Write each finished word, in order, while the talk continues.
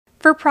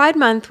For Pride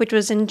Month, which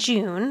was in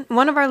June,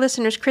 one of our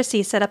listeners,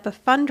 Chrissy, set up a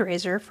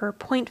fundraiser for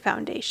Point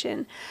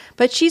Foundation,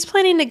 but she's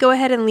planning to go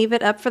ahead and leave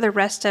it up for the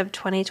rest of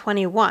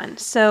 2021.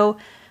 So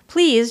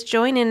please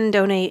join in and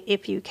donate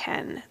if you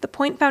can. The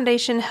Point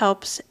Foundation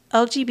helps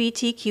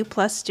LGBTQ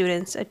plus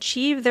students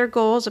achieve their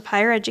goals of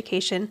higher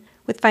education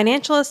with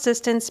financial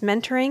assistance,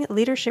 mentoring,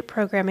 leadership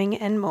programming,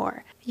 and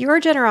more. Your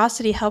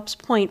generosity helps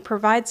Point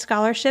provide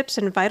scholarships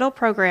and vital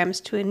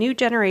programs to a new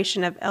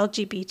generation of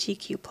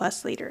LGBTQ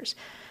plus leaders.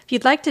 If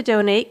you'd like to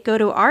donate, go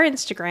to our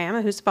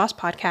Instagram, Who's the Boss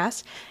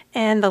Podcast,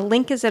 and the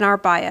link is in our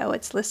bio.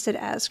 It's listed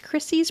as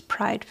Chrissy's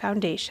Pride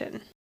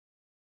Foundation.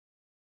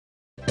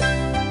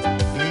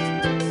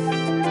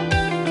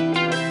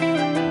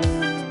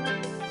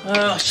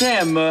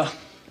 Sam,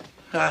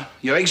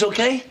 your eggs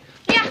okay?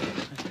 Yeah.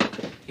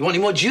 You want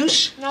any more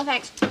juice? No,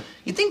 thanks.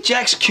 You think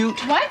Jack's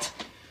cute? What?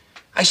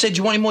 I said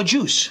you want any more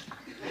juice.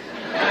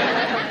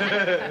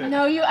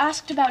 No, you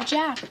asked about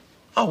Jack.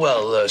 Oh,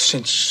 well,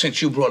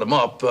 since you brought him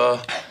up,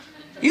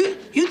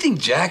 you think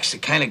Jack's the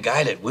kind of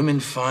guy that women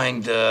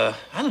find, I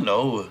don't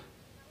know,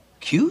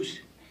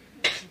 cute?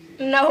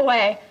 No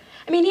way.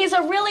 I mean, he's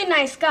a really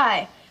nice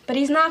guy, but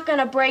he's not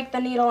gonna break the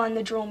needle on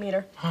the drool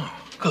meter. Oh,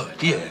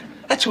 good, yeah.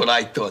 That's what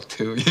I thought,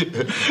 too.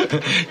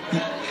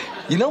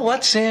 You know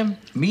what, Sam?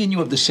 Me and you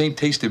have the same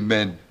taste in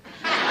men.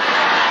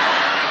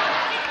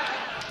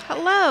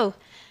 Hello.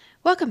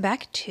 Welcome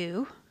back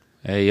to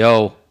Hey,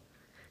 yo.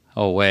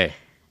 Oh, wait.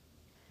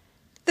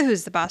 the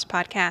Who's the Boss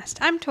Podcast.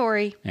 I'm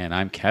Tori. And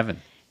I'm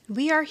Kevin.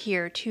 We are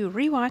here to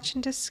rewatch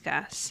and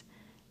discuss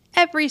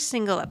every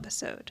single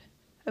episode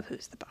of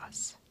Who's the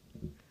Boss.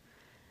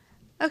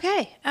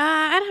 Okay,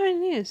 I don't have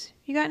any news.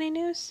 You got any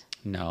news?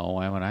 No,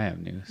 why would I have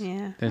news?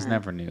 Yeah. There's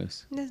never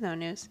news. There's no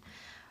news.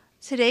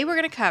 Today we're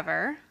going to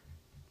cover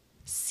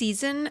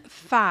Season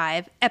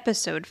 5,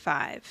 Episode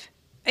 5.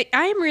 I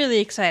am really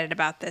excited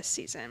about this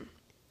season.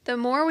 The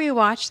more we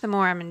watch, the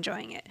more I'm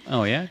enjoying it.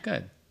 Oh, yeah?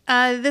 Good.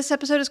 This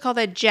episode is called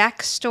A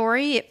Jack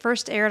Story. It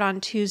first aired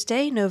on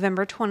Tuesday,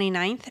 November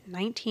 29th,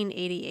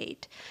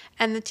 1988.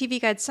 And the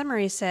TV Guide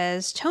summary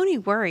says, Tony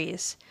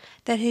worries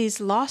that he's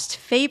lost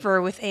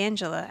favor with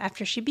Angela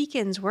after she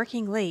begins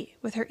working late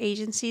with her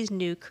agency's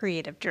new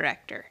creative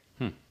director.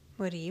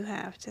 What do you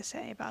have to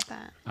say about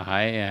that?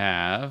 I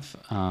have,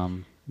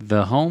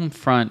 the home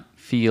front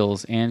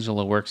feels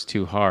Angela works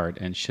too hard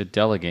and should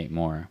delegate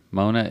more.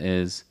 Mona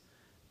is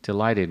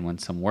delighted when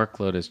some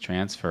workload is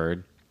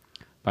transferred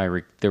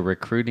by the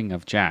recruiting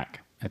of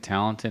Jack, a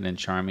talented and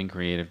charming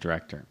creative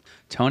director.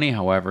 Tony,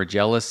 however,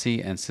 jealousy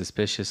and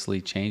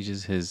suspiciously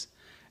changes his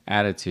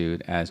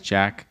attitude as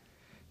Jack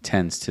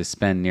tends to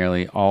spend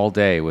nearly all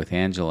day with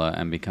Angela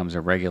and becomes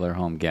a regular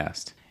home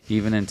guest,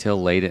 even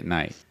until late at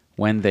night.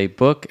 When they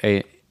book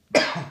in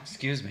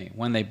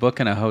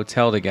a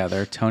hotel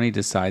together, Tony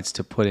decides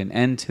to put an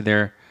end to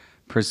their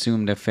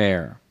presumed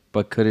affair,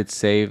 but could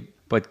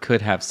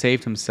have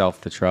saved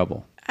himself the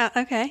trouble.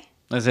 Okay.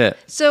 That's it.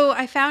 So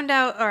I found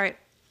out, all right,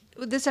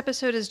 this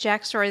episode is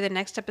Jack's Story. The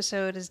next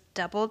episode is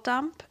Double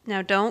Dump.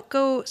 Now, don't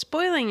go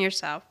spoiling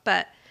yourself,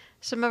 but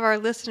some of our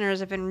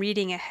listeners have been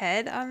reading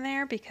ahead on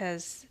there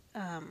because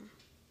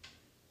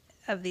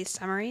of these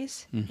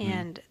summaries,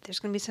 and there's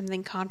going to be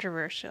something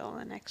controversial in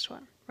the next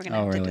one. We're going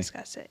to have to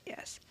discuss it,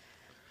 yes.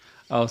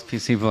 Oh,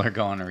 people are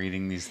going and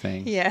reading these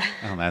things? Yeah.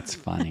 Oh, that's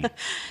funny.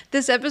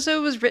 This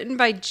episode was written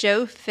by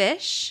Joe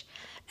Fish,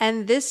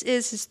 and this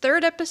is his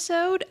third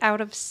episode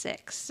out of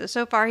 6.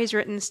 So far he's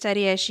written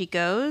Steady As She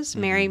Goes,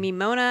 Marry Me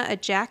Mona, A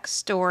Jack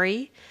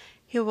Story.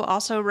 He will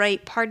also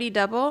write Party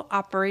Double,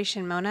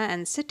 Operation Mona,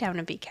 and Sit Down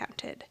and Be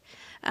Counted.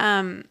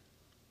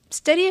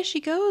 Steady As She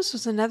Goes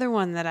was another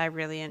one that I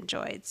really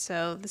enjoyed.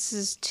 So this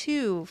is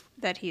 2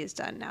 that he has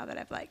done now that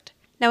I've liked.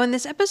 Now, when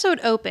this episode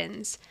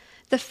opens,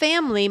 the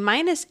family,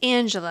 minus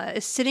Angela,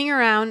 is sitting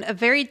around a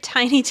very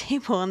tiny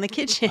table in the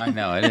kitchen. I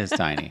know, it is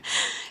tiny.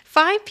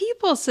 5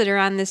 people sit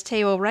around this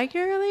table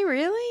regularly,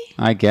 really?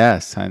 I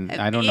guess. I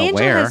don't know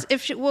where.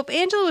 If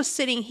Angela was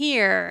sitting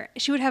here,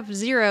 she would have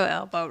 0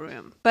 elbow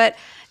room. But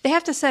they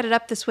have to set it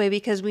up this way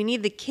because we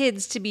need the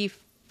kids to be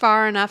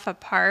far enough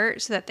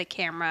apart so that the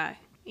camera,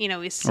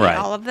 we see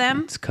all of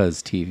them. It's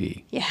because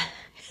TV. Yeah.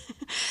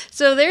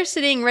 So they're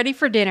sitting ready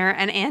for dinner,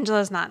 and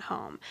Angela's not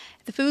home.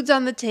 The food's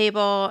on the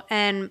table,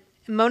 and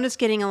Mona's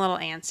getting a little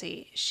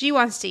antsy. She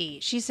wants to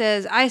eat. She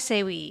says, I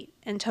say we eat.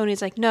 And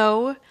Tony's like,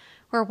 no,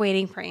 we're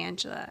waiting for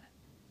Angela.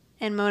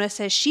 And Mona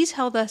says, she's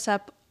held us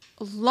up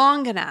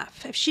long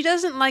enough. If she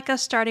doesn't like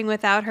us starting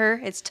without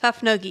her, it's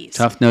Tough Noogies.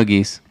 Tough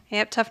Noogies.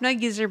 Yep, Tough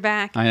Noogies are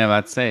back. I know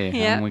about to say. Yep.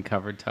 Haven't we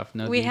covered Tough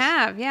Noogies? We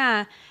have,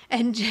 yeah.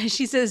 And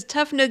she says,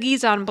 Tough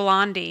Noogies on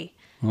Blondie.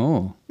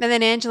 Oh. And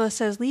then Angela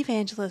says, leave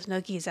Angela's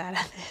Noogies out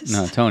of this.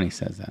 No, Tony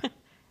says that.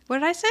 What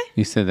did I say?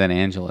 You said that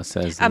Angela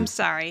says that. I'm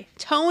sorry.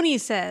 Tony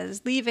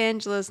says, leave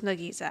Angela's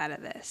Noogies out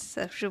of this,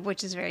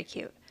 which is very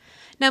cute.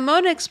 Now,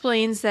 Mona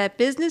explains that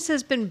business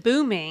has been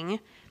booming,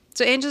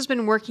 so Angela's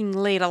been working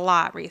late a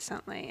lot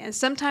recently. And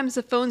sometimes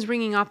the phone's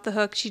ringing off the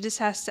hook. She just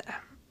has to,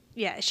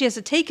 she has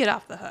to take it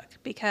off the hook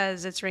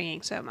because it's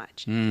ringing so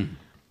much.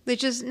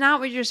 which is not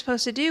what you're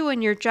supposed to do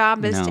when your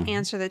job is to No.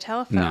 answer the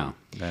telephone. No,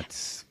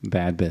 that's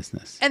bad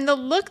business. And the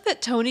look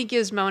that Tony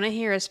gives Mona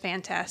here is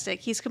fantastic.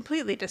 He's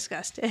completely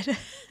disgusted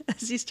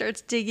as he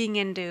starts digging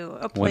into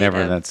a plate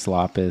Whatever of... that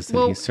slop is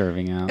that he's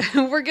serving out.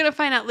 We're going to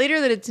find out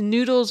later that it's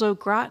noodles au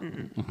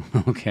gratin.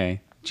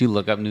 Okay. Did you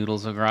look up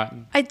noodles au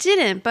gratin? I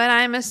didn't, but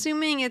I'm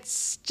assuming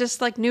it's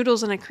just like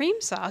noodles in a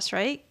cream sauce,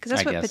 right? Because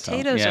that's I what guess so.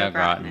 potatoes Yeah, au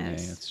gratin Yeah,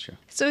 is. that's true.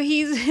 So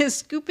he's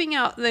scooping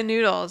out the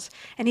noodles,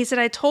 and he said,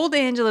 I told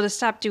Angela to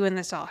stop doing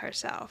this all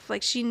herself.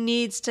 Like, she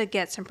needs to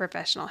get some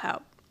professional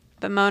help.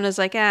 But Mona's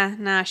like,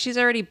 nah, she's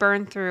already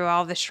burned through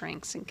all the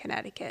shrinks in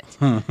Connecticut.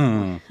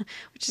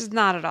 Which is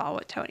not at all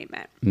what Tony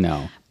meant.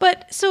 No.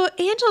 But, so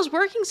Angela's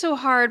working so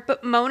hard,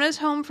 but Mona's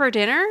home for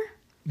dinner?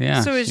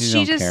 Yeah. So is she she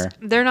don't just, care.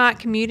 they're not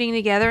commuting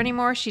together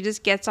anymore? She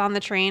just gets on the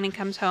train and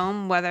comes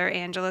home, whether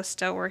Angela's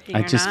still working or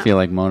I not? just feel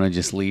like Mona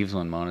just leaves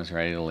when Mona's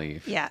ready to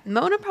leave. Yeah,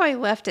 Mona probably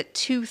left at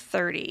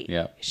 2:30.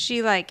 Yep.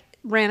 She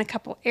ran a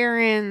couple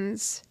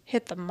errands,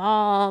 hit the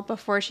mall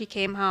before she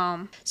came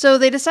home. So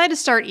they decide to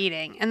start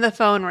eating, and the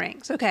phone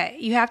rings. Okay,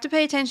 you have to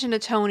pay attention to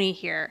Tony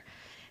here.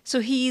 So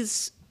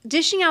he's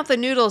dishing out the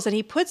noodles, and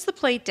he puts the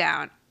plate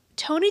down.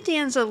 Tony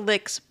Danza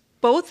licks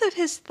both of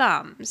his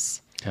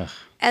thumbs Ugh.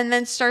 and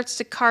then starts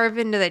to carve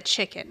into the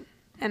chicken.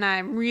 And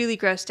I'm really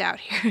grossed out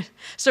here.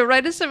 So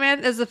right as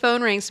the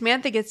phone rings,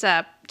 Samantha gets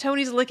up.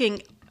 Tony's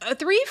licking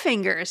 3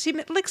 fingers. He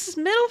licks his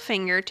middle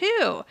finger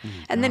too.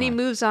 And then he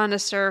moves on to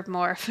serve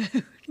more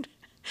food.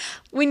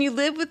 When you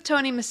live with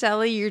Tony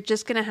Maselli, you're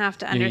just going to have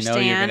to understand.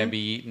 And you know you're going to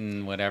be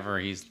eating whatever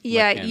he's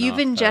Yeah, licking you've off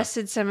the-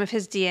 ingested some of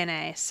his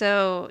DNA,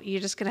 so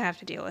you're just going to have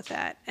to deal with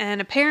that. And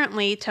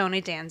apparently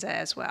Tony Danza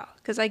as well,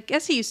 because I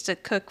guess he used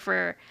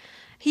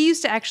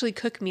to actually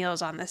cook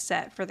meals on the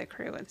set for the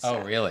crew and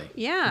stuff. Oh, really?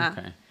 Yeah.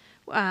 Okay.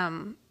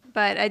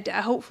 But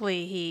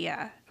hopefully he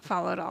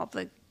followed all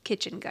the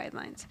kitchen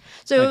guidelines.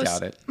 So I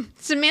doubt it.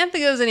 Samantha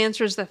goes and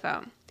answers the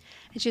phone,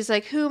 and she's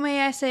like, "Who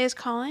may I say is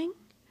calling?"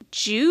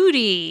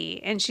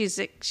 Judy. And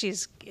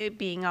she's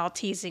being all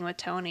teasing with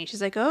Tony.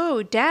 She's like,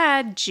 "Oh,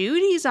 Dad,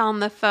 Judy's on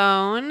the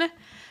phone."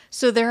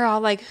 So they're all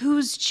like,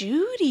 "Who's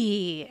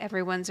Judy?"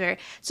 Everyone's very...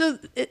 So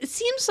it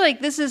seems like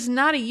this is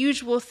not a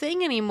usual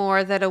thing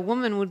anymore that a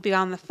woman would be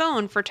on the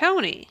phone for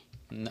Tony.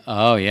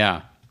 Oh,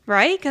 yeah.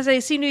 Right? Because they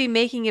seem to be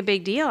making a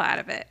big deal out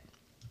of it.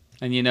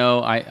 And you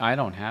know, I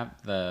don't have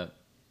the...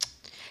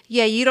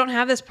 Yeah, you don't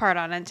have this part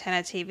on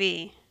Antenna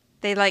TV.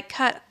 They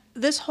cut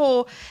this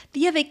whole...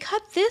 Yeah, they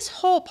cut this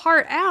whole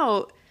part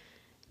out,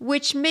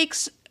 which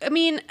makes... I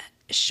mean,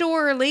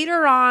 sure,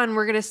 later on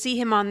we're going to see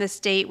him on this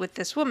date with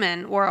this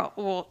woman,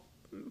 or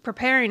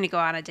preparing to go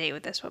on a date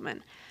with this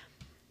woman.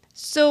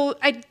 So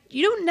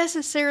you don't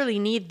necessarily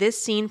need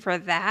this scene for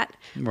that.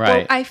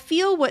 Right. But I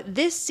feel what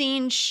this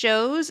scene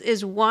shows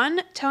is,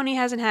 1, Tony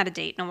hasn't had a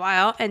date in a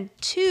while, and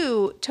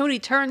 2, Tony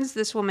turns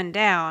this woman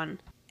down,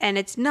 and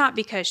it's not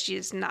because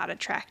she's not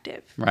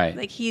attractive. Right.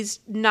 Like, he's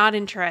not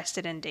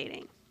interested in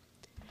dating.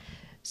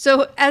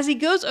 So as he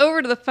goes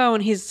over to the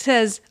phone, he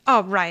says,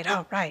 all right.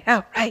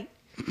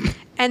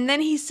 And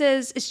then he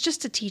says, "It's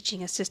just a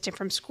teaching assistant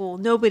from school.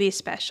 Nobody's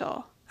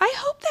special." I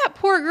hope that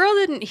poor girl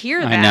didn't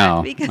hear that. I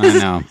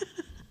know.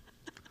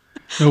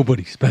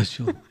 Nobody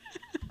special.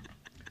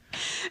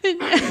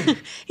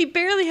 He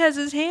barely has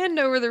his hand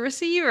over the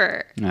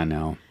receiver. I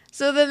know.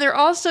 So then they're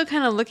also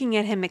kind of looking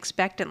at him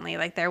expectantly,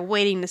 like they're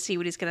waiting to see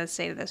what he's going to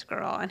say to this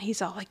girl. And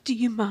he's all like, "Do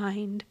you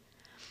mind?"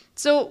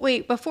 So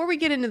wait, before we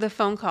get into the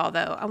phone call,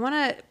 though, I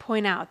want to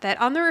point out that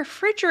on the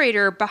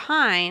refrigerator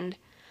behind,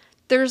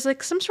 there's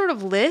like some sort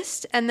of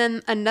list and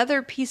then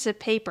another piece of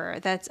paper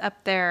that's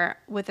up there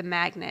with a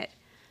magnet.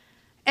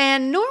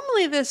 And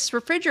normally this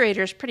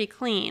refrigerator is pretty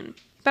clean,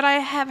 but I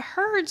have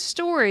heard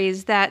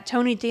stories that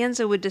Tony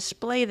Danza would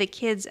display the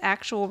kids'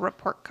 actual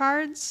report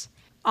cards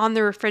on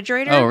the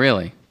refrigerator. Oh,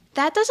 really?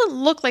 That doesn't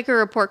look like a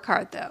report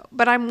card, though.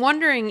 But I'm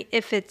wondering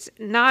if it's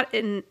not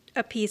in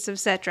a piece of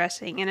set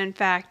dressing and, in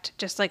fact,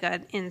 just like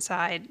an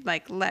inside,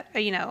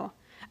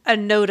 a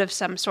note of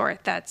some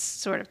sort that's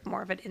sort of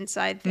more of an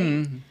inside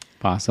thing.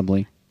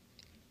 Possibly.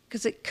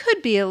 Because it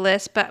could be a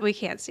list, but we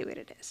can't see what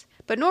it is.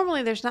 But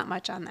normally there's not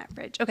much on that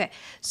fridge. Okay,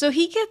 so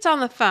he gets on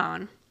the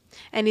phone,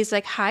 and he's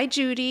like, "Hi,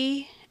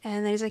 Judy."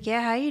 And then he's like,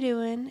 "Yeah, how you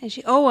doing?" And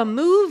she, "Oh, a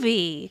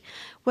movie.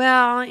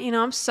 Well,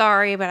 I'm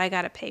sorry, but I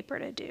got a paper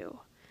to do."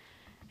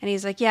 And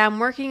he's like, "Yeah, I'm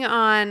working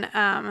on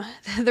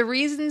the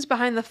reasons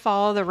behind the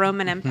fall of the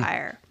Roman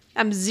Empire.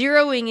 I'm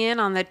zeroing in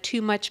on the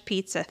too much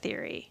pizza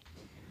theory."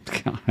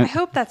 God. I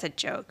hope that's a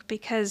joke,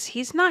 because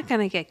he's not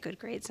going to get good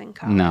grades in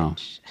college. No.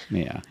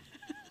 Yeah.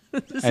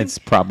 It's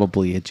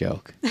probably a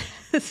joke.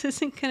 This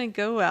isn't going to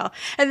go well.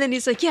 And then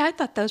he's like, "Yeah, I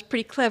thought that was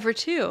pretty clever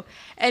too."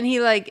 And he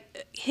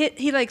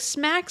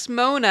smacks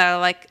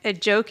Mona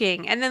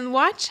joking. And then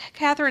watch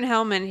Katherine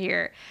Hellman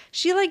here.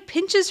 She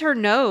pinches her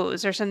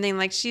nose or something,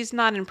 like she's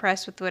not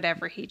impressed with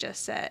whatever he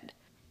just said.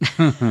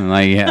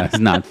 Yeah, it's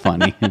not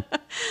funny.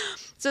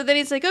 So then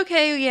he's like,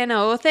 "Okay,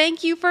 well,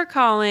 thank you for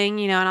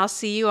calling, and I'll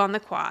see you on the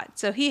quad."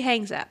 So he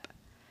hangs up.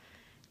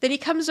 Then he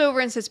comes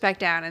over and sits back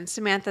down, and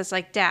Samantha's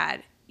like,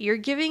 "Dad, you're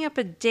giving up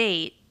a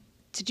date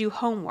to do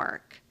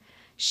homework.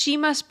 She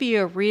must be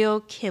a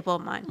real kibble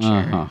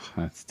muncher. Oh,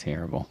 that's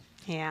terrible.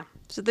 Yeah.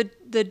 So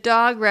the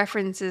dog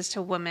references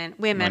to women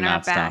We're are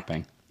not back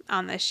stopping.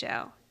 on this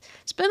show.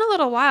 It's been a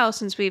little while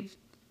since we've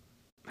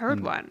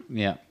heard one.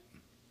 Yeah.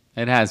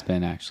 It has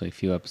been, actually, a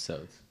few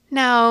episodes.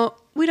 Now,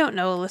 we don't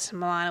know Alyssa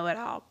Milano at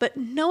all, but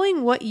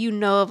knowing what you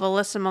know of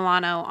Alyssa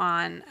Milano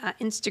on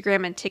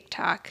Instagram and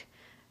TikTok,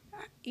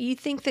 you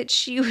think that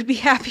she would be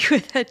happy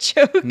with that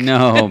joke?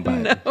 No,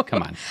 but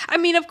come on. I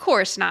mean, of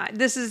course not.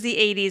 This is the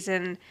 80s,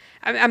 and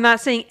I'm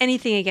not saying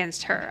anything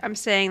against her. I'm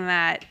saying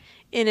that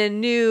in a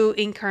new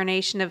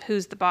incarnation of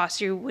Who's the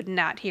Boss, you would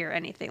not hear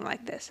anything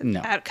like this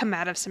come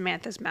out of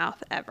Samantha's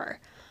mouth ever.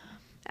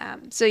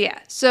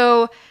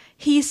 So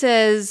he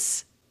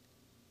says,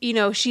 you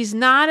know, she's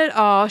not at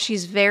all.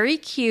 She's very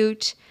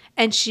cute,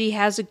 and she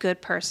has a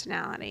good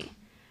personality.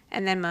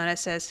 And then Mona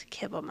says,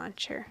 kibble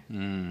muncher.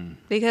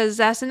 Because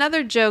that's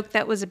another joke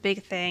that was a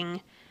big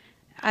thing.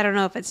 I don't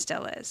know if it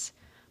still is.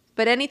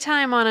 But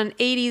anytime on an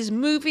 80s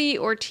movie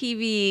or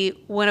TV,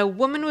 when a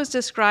woman was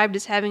described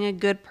as having a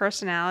good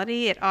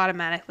personality, it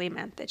automatically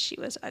meant that she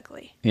was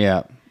ugly.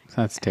 Yeah,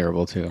 that's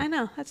terrible, too. I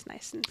know. That's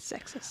nice and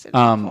sexist and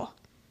awful.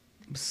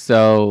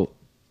 So,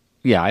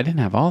 yeah, I didn't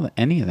have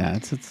any of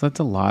that. That's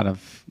a lot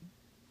of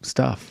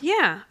stuff.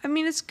 Yeah. I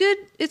mean, it's good.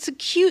 It's a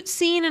cute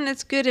scene and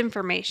it's good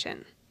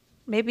information.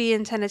 Maybe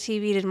Antenna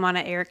TV didn't want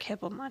to air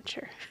Kibble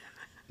Muncher.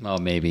 Well,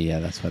 maybe,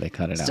 yeah, that's why they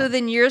cut it out. So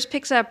then yours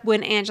picks up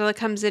when Angela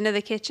comes into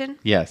the kitchen?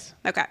 Yes.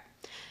 Okay.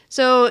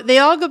 So they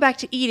all go back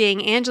to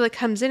eating. Angela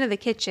comes into the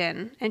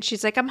kitchen and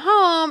she's like, I'm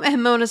home.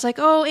 And Mona's like,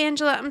 oh,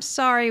 Angela, I'm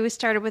sorry we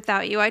started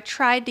without you. I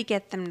tried to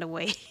get them to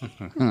wait.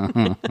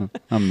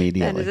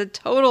 Immediately. That is a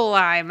total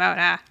lie,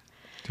 Mona.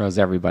 Throws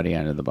everybody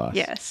under the bus.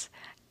 Yes.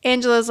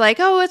 Angela's like,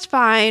 oh, it's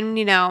fine.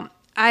 You know,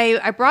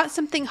 I brought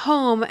something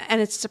home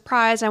and it's a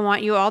surprise. I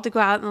want you all to go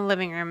out in the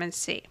living room and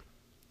see.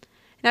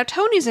 Now,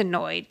 Tony's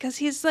annoyed because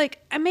he's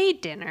like, I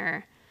made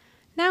dinner.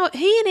 Now,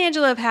 he and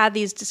Angela have had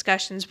these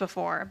discussions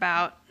before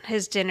about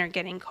his dinner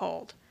getting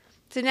cold.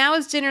 So now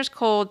his dinner's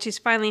cold. She's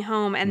finally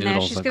home. And now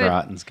she's going to...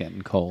 gratin's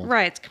getting cold.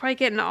 Right. It's probably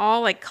getting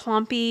all like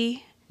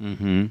clumpy.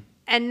 Mm-hmm.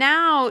 And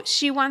now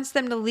she wants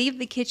them to leave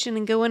the kitchen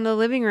and go into the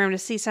living room to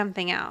see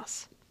something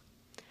else.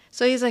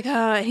 So he's like,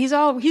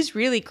 he's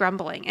really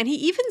grumbling. And he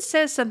even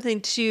says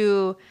something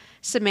to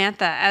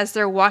Samantha as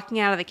they're walking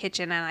out of the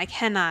kitchen, and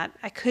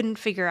I couldn't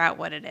figure out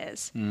what it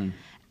is.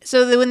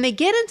 So that when they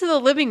get into the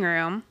living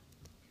room,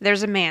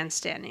 there's a man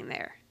standing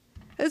there.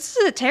 This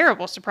is a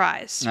terrible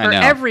surprise for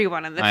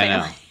everyone in the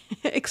family,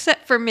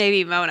 except for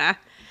maybe Mona.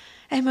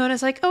 And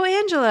Mona's like, oh,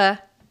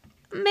 Angela,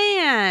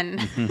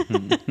 man.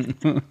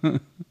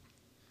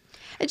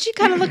 And she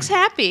kind of looks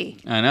happy.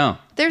 I know.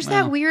 There's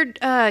that weird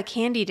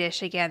candy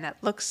dish again that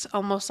looks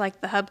almost like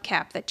the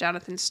hubcap that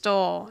Jonathan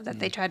stole that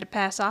they tried to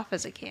pass off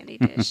as a candy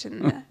dish in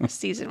the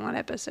season 1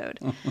 episode.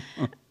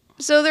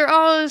 So they're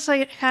all just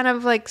like kind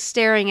of like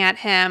staring at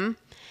him.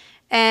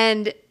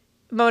 And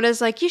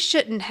Mona's like, you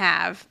shouldn't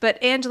have.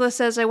 But Angela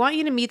says, I want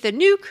you to meet the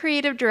new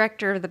creative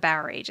director of the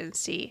Bauer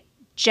Agency,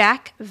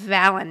 Jack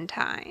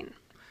Valentine.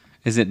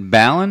 Is it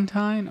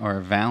Valentine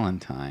or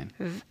Valentine?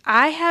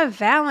 I have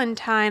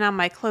Valentine on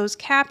my closed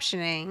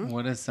captioning.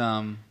 What is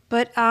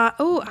But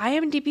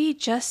IMDb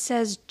just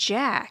says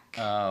Jack.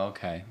 Oh,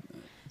 okay.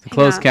 The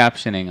closed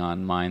captioning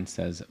on mine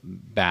says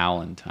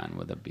Valentine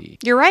with a B.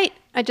 You're right.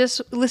 I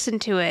just listened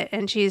to it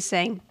and she's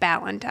saying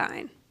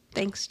Valentine.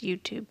 Thanks,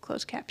 YouTube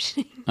closed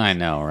captioning. I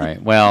know, right?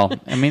 Well,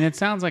 I mean, it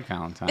sounds like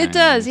Valentine. It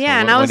does, yeah.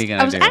 So and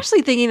I was do?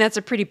 actually thinking that's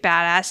a pretty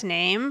badass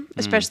name,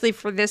 especially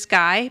for this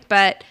guy.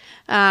 But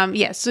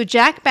so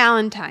Jack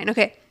Valentine.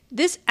 Okay,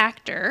 this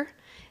actor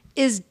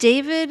is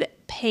David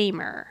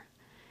Paymer,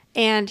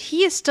 and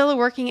he is still a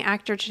working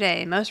actor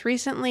today. Most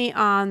recently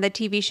on the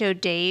TV show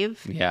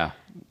Dave. Yeah,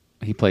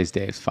 he plays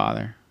Dave's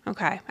father.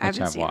 Okay, I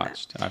haven't seen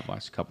watched. I've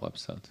watched a couple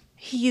episodes.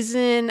 He's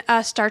in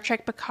Star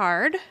Trek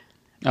Picard.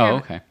 Oh,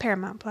 okay.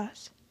 Paramount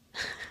Plus.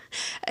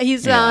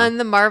 He's on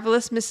The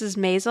Marvelous Mrs.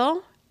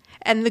 Maisel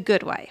and The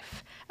Good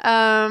Wife.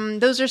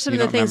 Those are some of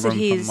the things that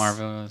he's...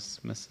 Marvelous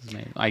Mrs.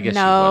 Maisel? I guess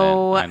no,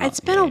 you wouldn't. it's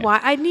been a while.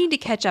 I need to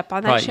catch up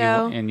on that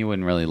show. And you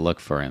wouldn't really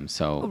look for him,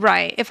 so...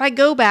 Right. If I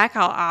go back,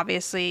 I'll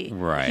obviously...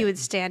 He would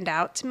stand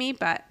out to me,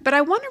 but I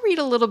want to read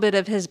a little bit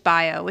of his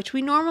bio, which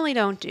we normally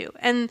don't do.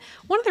 And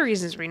one of the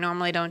reasons we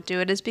normally don't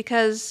do it is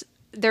because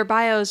their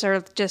bios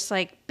are just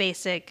like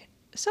basic...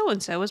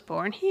 so-and-so was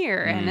born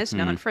here and is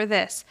known for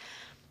this.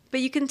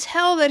 But you can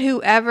tell that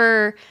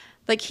whoever,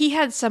 like he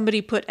had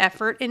somebody put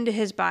effort into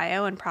his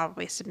bio and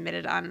probably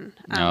submitted on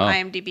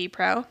IMDb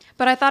Pro.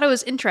 But I thought it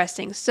was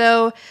interesting.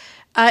 So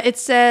it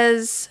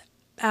says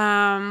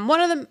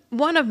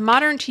one of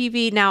modern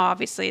TV, now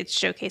obviously it's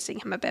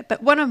showcasing him a bit,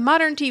 but one of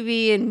modern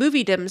TV and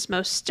moviedom's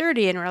most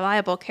sturdy and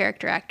reliable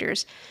character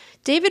actors,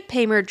 David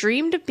Paymer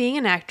dreamed of being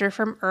an actor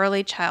from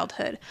early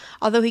childhood,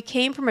 although he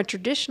came from a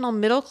traditional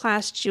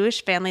middle-class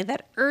Jewish family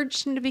that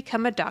urged him to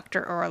become a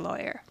doctor or a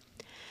lawyer.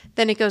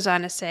 Then it goes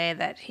on to say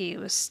that he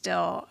was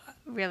still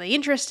really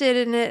interested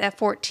in it. At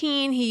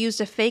 14, he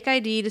used a fake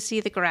ID to see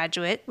The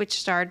Graduate, which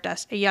starred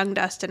a young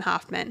Dustin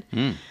Hoffman.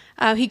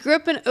 He grew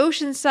up in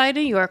Oceanside,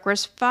 New York, where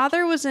his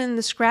father was in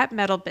the scrap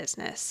metal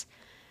business.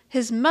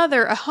 His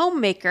mother, a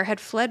homemaker, had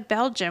fled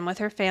Belgium with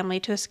her family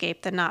to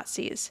escape the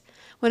Nazis.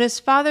 When his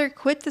father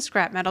quit the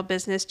scrap metal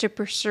business to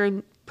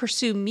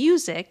pursue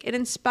music, it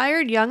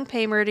inspired young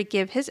Paymer to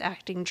give his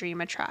acting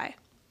dream a try.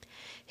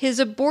 His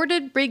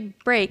aborted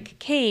big break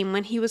came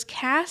when he was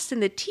cast in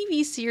the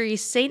TV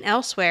series St.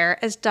 Elsewhere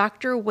as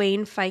Dr.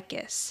 Wayne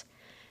Ficus,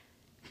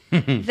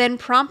 then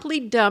promptly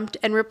dumped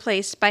and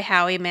replaced by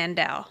Howie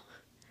Mandel.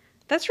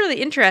 That's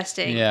really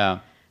interesting. Yeah.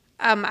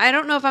 I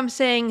don't know if I'm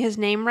saying his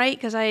name right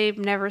because I've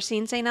never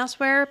seen St.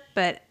 Elsewhere,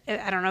 but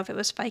I don't know if it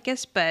was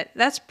Ficus, but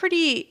that's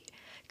pretty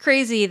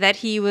crazy that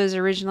he was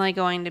originally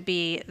going to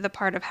be the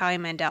part of Howie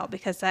Mandel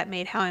because that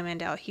made Howie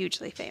Mandel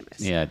hugely famous.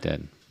 Yeah, it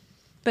did.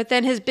 But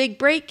then his big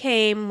break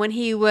came when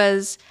he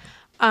was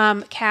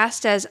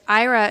cast as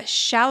Ira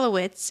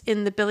Shalowitz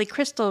in the Billy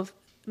Crystal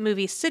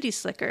movie City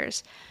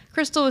Slickers.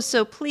 Crystal was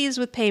so pleased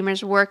with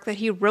Paymer's work that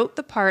he wrote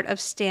the part of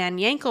Stan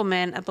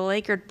Yankelman, a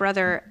beleaguered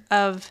brother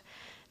of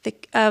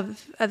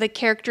the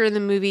character in the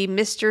movie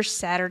Mr.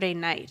 Saturday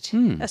Night,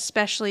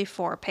 especially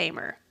for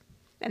Paymer.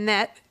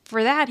 And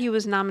for that, he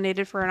was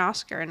nominated for an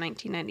Oscar in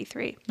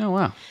 1993. Oh,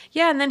 wow.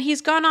 Yeah, and then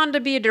he's gone on to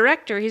be a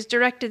director. He's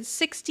directed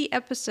 60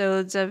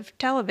 episodes of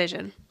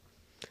television.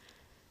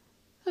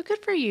 Well,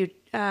 good for you,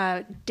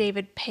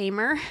 David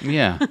Paymer.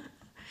 Yeah.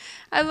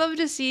 I love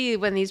to see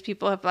when these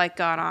people have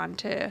gone on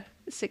to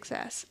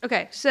success.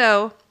 Okay,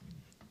 so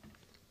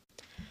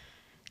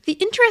the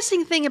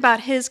interesting thing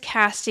about his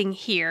casting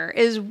here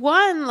is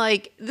one,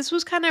 this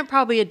was kind of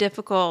probably a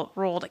difficult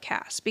role to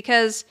cast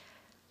because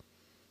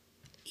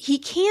he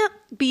can't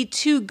be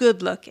too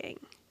good looking.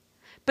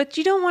 But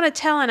you don't want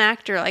to tell an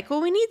actor,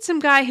 we need some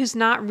guy who's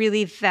not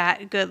really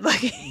that good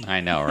looking. I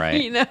know,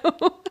 right?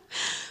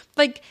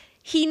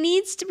 He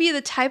needs to be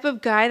the type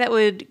of guy that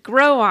would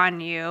grow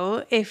on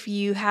you if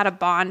you had a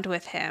bond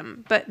with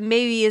him, but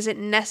maybe isn't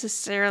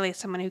necessarily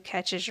someone who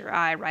catches your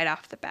eye right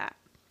off the bat.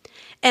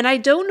 And I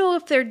don't know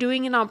if they're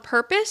doing it on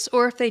purpose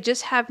or if they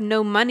just have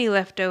no money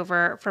left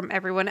over from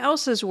everyone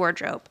else's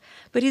wardrobe.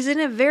 But he's in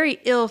a very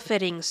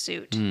ill-fitting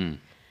suit.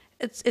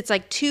 It's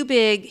too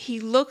big. He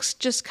looks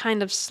just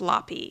kind of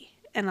sloppy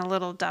and a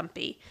little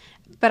dumpy.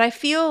 But I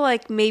feel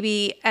like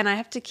maybe, and I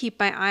have to keep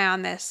my eye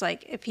on this,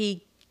 if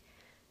he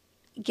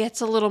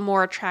gets a little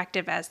more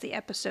attractive as the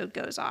episode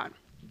goes on.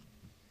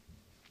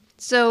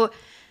 So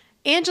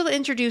Angela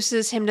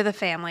introduces him to the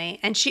family,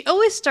 and she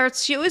always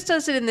does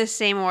it in this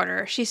same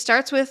order. She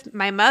starts with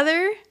my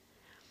mother,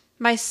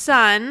 my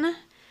son,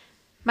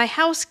 my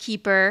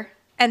housekeeper,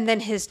 and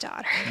then his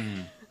daughter.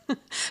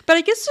 But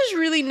I guess there's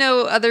really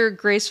no other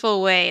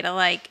graceful way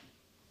to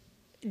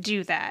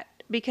do that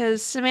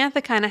because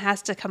Samantha kind of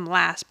has to come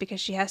last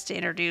because she has to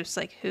introduce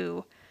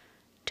who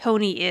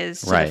Tony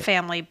is to the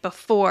family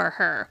before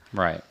her.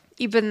 Right.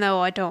 Even though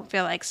I don't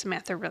feel like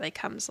Samantha really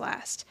comes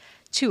last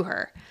to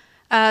her.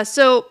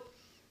 So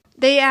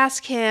they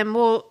ask him,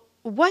 well,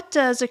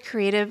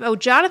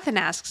 Jonathan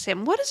asks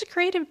him, what does a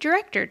creative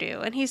director do?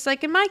 And he's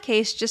like, in my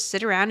case, just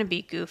sit around and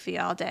be goofy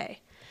all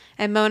day.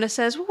 And Mona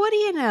says, well, what do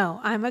you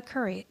know? I'm a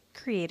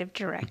creative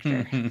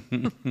director.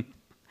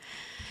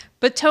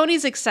 But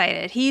Tony's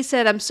excited. He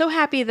said, I'm so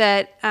happy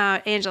that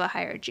Angela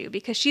hired you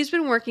because she's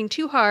been working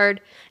too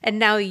hard and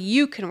now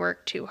you can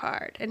work too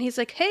hard. And he's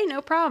like, hey,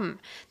 no problem.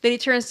 Then he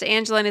turns to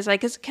Angela and is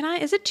like, is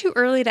it too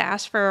early to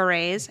ask for a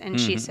raise? And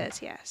she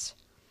says yes.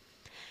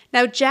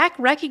 Now, Jack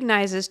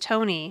recognizes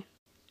Tony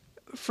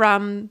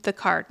from the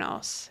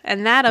Cardinals,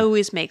 and that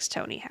always makes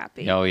Tony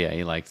happy. Oh, yeah,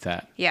 he likes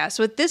that. Yeah,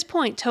 so at this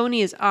point,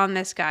 Tony is on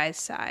this guy's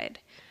side.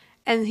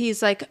 And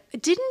he's like,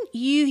 didn't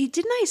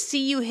I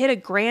see you hit a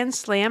grand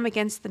slam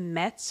against the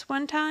Mets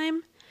one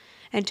time?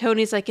 And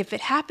Tony's like, if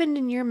it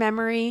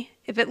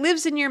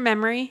lives in your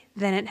memory,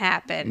 then it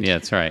happened. Yeah,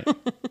 that's right.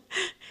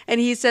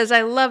 And he says,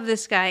 I love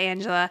this guy,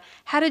 Angela.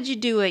 How did you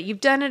do it?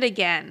 You've done it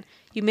again.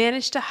 You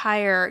managed to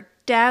hire a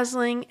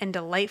dazzling and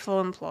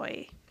delightful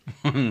employee.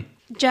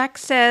 Jack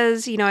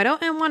says, I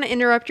don't want to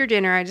interrupt your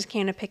dinner. I just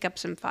came to pick up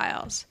some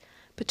files.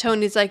 But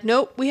Tony's like,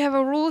 nope, we have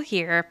a rule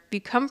here. If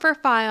you come for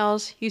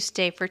files, you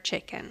stay for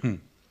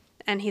chicken.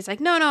 And he's like,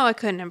 no, I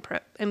couldn't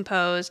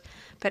impose.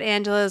 But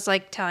Angela's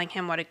telling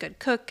him what a good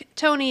cook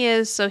Tony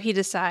is, so he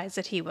decides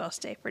that he will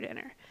stay for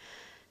dinner.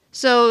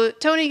 So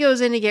Tony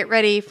goes in to get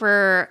ready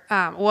for,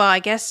 I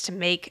guess to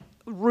make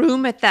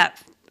room at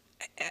that.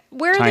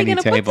 Where are they going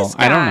to put this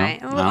guy? I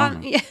don't know.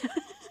 Yeah.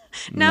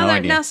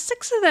 Now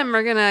 6 of them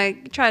are going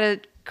to try to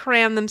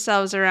cram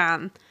themselves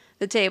around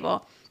the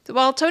table.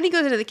 While Tony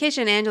goes into the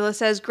kitchen, Angela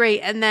says,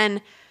 great. And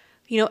then,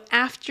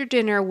 after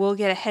dinner, we'll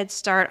get a head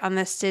start on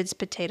the Sid's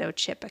potato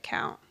chip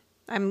account.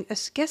 I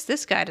guess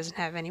this guy doesn't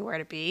have anywhere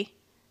to be.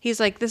 He's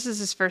like, this is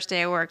his first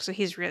day at work, so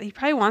he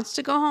probably wants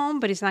to go home,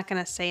 but he's not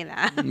going to say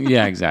that.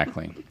 Yeah,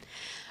 exactly.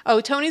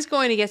 Oh, Tony's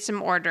going to get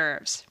some hors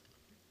d'oeuvres.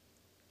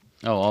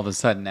 Oh, all of a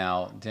sudden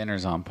now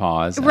dinner's on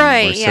pause and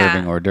Right, we're yeah.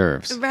 serving hors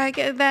d'oeuvres. Right,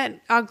 that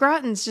au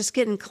gratin's just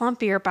getting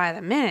clumpier by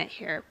the minute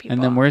here, people.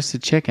 And then where's the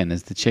chicken?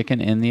 Is the chicken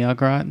in the au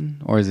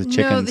gratin? Or is the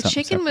chicken No, the something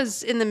chicken separate?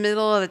 was in the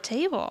middle of the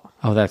table.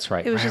 Oh, that's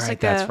right. It was right, just right. like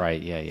That's a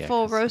right. Yeah, yeah.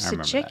 full 'cause I roasted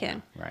remember that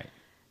chicken. now. Right.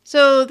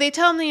 So they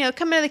tell him,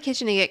 come into the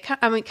kitchen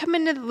and come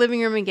into the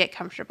living room and get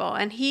comfortable.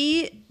 And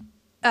he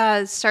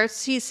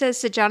he says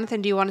to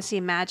Jonathan, do you want to see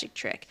a magic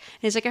trick?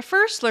 And he's like, I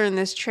first learned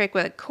this trick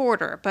with a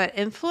quarter, but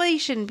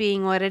inflation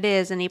being what it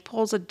is, and he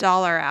pulls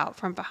 $1 out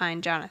from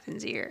behind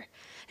Jonathan's ear.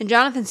 And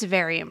Jonathan's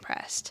very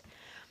impressed.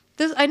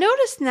 I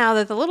noticed now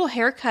that the little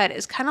haircut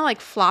is kind of like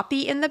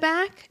floppy in the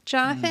back,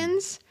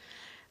 Jonathan's.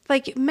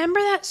 Like, remember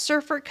that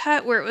surfer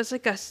cut where it was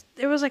like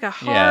a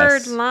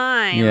hard Yes.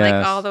 line, Yes.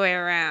 like all the way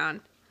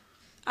around?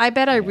 I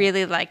bet I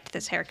really liked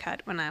this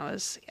haircut when I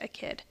was a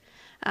kid.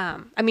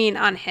 On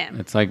him.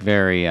 It's like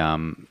very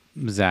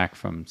Zach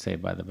from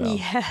Saved by the Bell.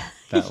 Yeah.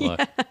 That look.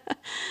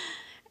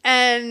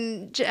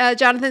 And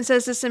Jonathan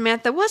says to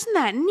Samantha, wasn't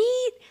that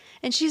neat?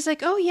 And she's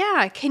like, oh,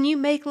 yeah. Can you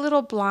make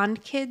little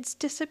blonde kids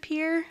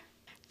disappear?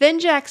 Then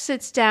Jack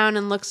sits down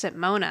and looks at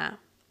Mona.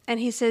 And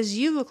he says,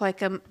 you look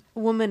like a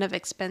woman of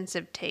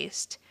expensive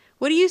taste.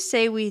 What do you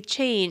say we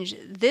change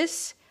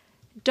this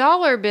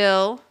dollar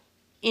bill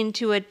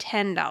into a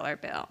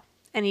 $10 bill?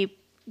 And he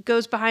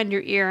goes behind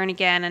your ear and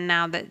again, and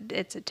now that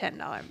it's a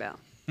 $10 bill.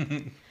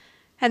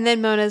 And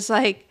then Mona's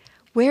like,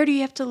 where do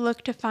you have to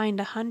look to find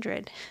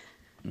 100?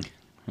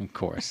 Of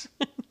course.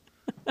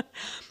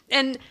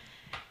 And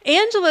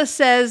Angela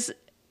says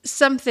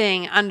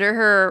something under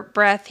her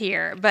breath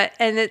here,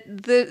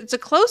 it's a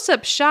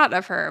close-up shot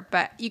of her,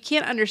 but you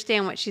can't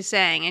understand what she's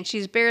saying, and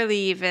she's barely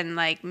even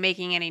like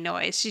making any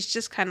noise. She's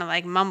just kind of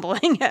like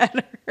mumbling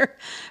at her,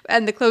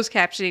 and the closed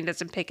captioning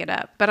doesn't pick it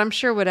up. But I'm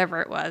sure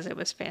whatever it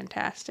was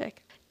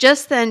fantastic.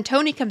 Just then,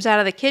 Tony comes out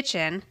of the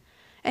kitchen,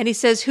 and he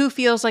says, "Who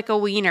feels like a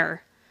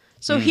wiener?"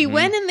 So he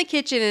went in the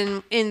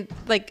kitchen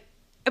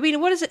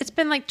what is it? It's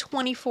been like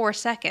 24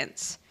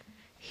 seconds.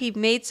 He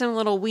made some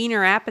little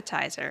wiener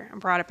appetizer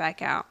and brought it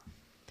back out.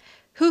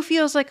 Who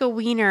feels like a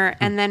wiener?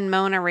 And then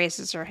Mona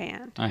raises her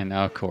hand. I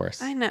know, of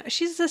course. I know.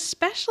 She's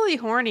especially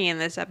horny in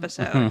this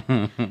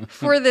episode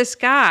for this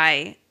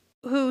guy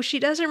who she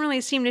doesn't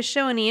really seem to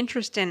show any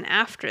interest in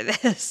after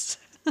this.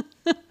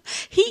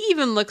 He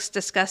even looks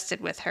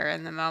disgusted with her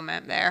in the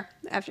moment there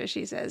after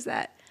she says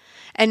that.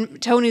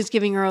 And Tony's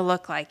giving her a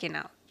look like,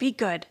 be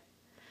good.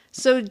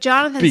 So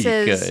Jonathan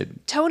says,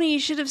 good. Tony, you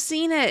should have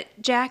seen it.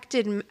 Jack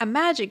did a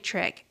magic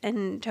trick.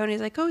 And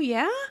Tony's like, oh,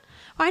 yeah?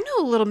 Well, I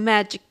know a little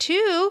magic,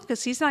 too,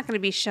 because he's not going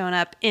to be showing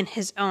up in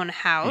his own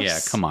house. Yeah,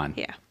 come on.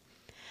 Yeah.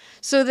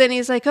 So then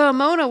he's like, oh,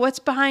 Mona, what's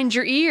behind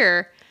your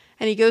ear?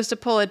 And he goes to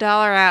pull $1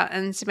 out,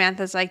 and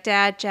Samantha's like,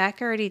 Dad, Jack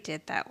already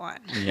did that one.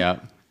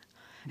 Yep.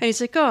 And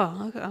he's like,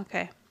 oh,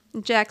 okay.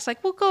 And Jack's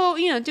like, we'll go,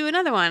 do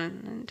another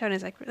one. And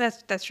Tony's like,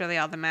 that's really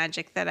all the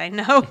magic that I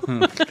know.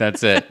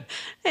 That's it.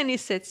 And he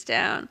sits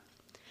down.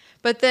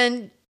 But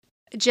then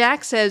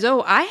Jack says,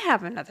 oh, I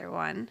have another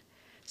one.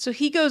 So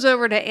he goes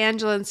over to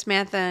Angela and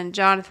Samantha and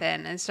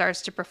Jonathan and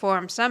starts to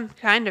perform some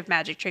kind of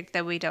magic trick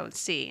that we don't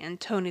see. And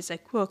Tony's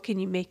like, well, can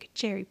you make a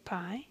cherry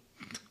pie?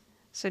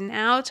 So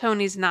now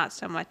Tony's not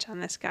so much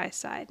on this guy's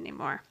side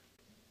anymore.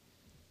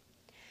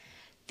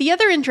 The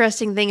other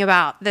interesting thing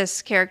about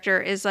this character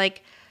is,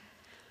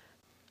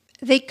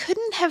 they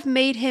couldn't have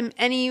made him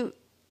any...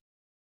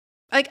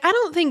 I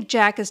don't think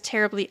Jack is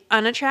terribly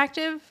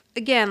unattractive.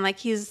 Again,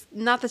 he's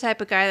not the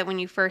type of guy that when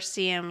you first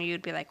see him,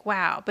 you'd be like,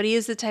 wow. But he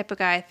is the type of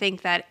guy, I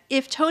think, that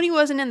if Tony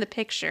wasn't in the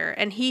picture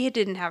and he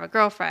didn't have a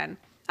girlfriend,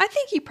 I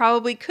think he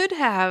probably could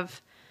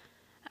have,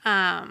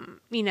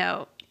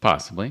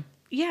 Possibly.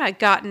 yeah,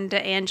 gotten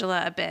to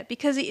Angela a bit.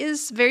 Because he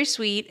is very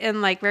sweet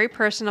and, very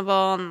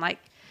personable and,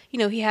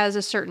 he has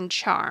a certain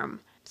charm.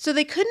 So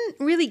they couldn't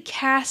really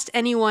cast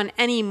anyone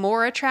any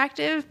more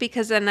attractive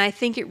because then I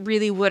think it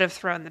really would have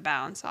thrown the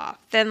balance off.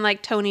 Then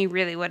Tony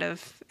really would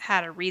have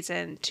had a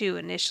reason to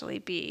initially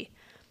be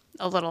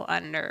a little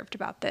unnerved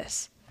about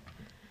this.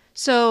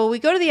 So we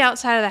go to the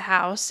outside of the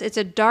house. It's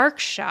a dark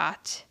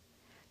shot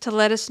to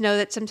let us know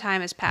that some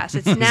time has passed.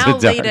 It's now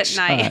It's a late dark at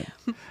night.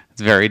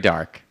 It's very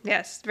dark.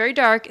 Yes, very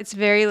dark. It's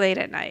very late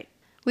at night.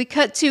 We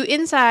cut to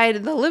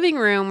inside the living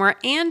room where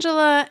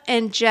Angela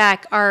and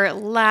Jack are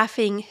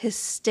laughing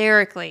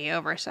hysterically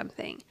over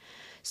something.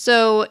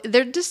 So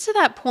they're just to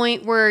that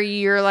point where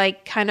you're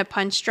kind of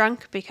punch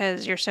drunk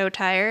because you're so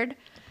tired.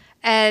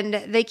 And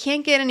they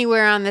can't get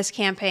anywhere on this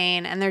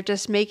campaign. And they're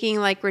just making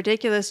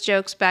ridiculous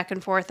jokes back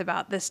and forth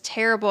about this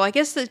terrible, I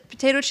guess the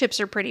potato chips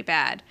are pretty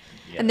bad.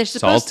 Yeah, and they're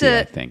supposed salty, to,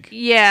 I think.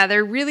 Yeah,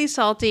 they're really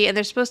salty. And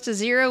they're supposed to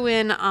zero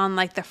in on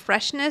the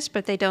freshness,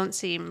 but they don't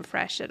seem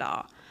fresh at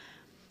all.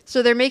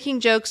 So they're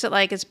making jokes that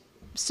it's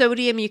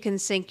sodium you can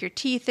sink your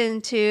teeth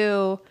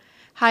into,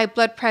 high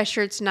blood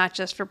pressure, it's not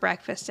just for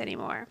breakfast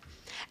anymore.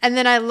 And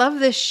then I love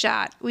this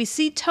shot. We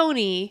see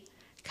Tony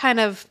kind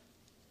of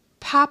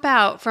pop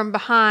out from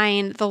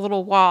behind the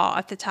little wall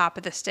at the top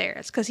of the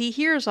stairs because he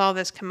hears all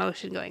this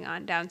commotion going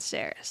on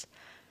downstairs.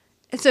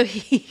 And so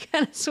he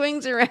kind of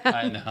swings around.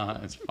 I know,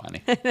 it's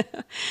funny.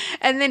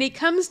 And then he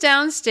comes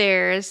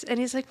downstairs and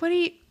he's like, what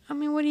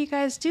are you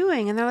guys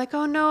doing? And they're like,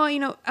 oh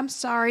no, I'm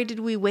sorry.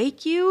 Did we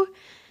wake you?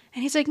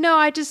 And he's like, no,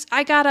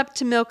 I got up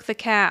to milk the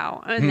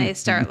cow. And they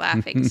start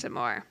laughing some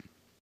more.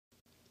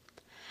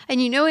 And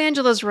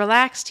Angela's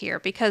relaxed here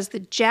because the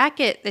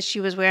jacket that she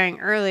was wearing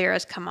earlier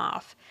has come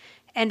off.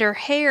 And her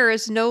hair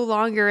is no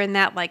longer in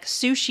that like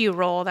sushi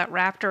roll that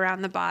wrapped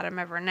around the bottom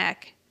of her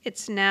neck.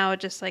 It's now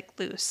just like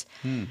loose.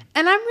 And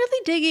I'm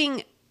really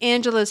digging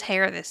Angela's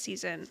hair this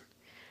season.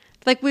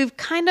 Like we've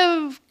kind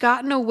of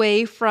gotten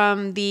away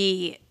from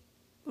the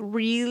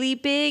really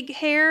big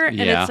hair.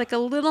 And it's like a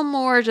little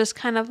more just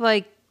kind of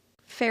like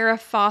Farrah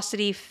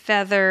Fawcett-y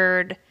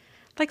feathered,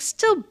 like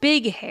still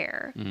big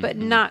hair, but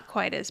not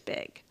quite as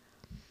big.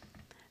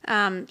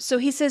 So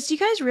he says, do you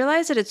guys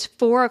realize that it's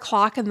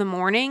 4:00 in the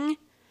morning?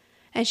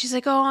 And she's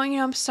like, oh,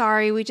 I'm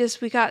sorry. We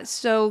got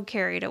so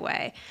carried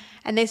away.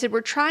 And they said,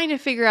 we're trying to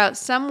figure out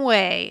some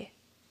way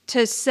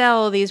to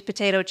sell these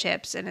potato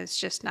chips, and it's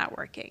just not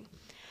working.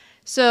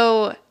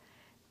 So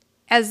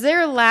as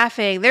they're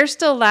laughing, they're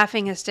still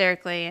laughing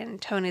hysterically. And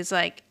Tony's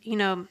like,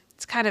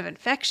 it's kind of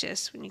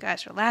infectious when you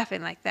guys are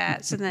laughing like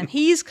that. So then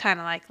he's kind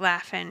of like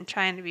laughing,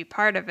 trying to be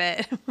part of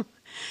it.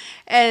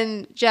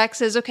 And Jack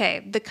says,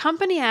 okay, the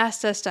company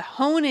asked us to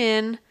hone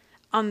in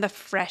on the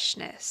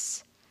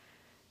freshness.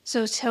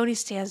 So Tony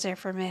stands there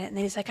for a minute and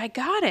then he's like, I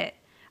got it.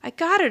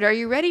 Are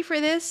you ready for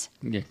this?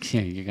 Yeah,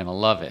 you're going to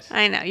love it.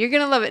 I know. You're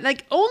going to love it.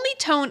 Like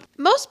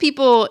most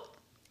people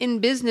in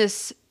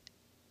business,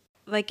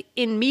 like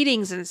in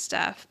meetings and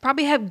stuff,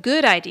 probably have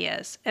good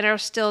ideas and are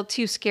still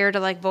too scared to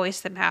like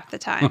voice them half the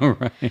time.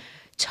 Right.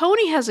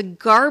 Tony has a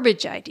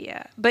garbage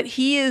idea, but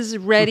he is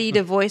ready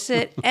to voice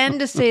it and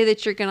to say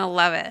that you're going to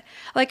love it.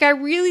 Like, I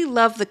really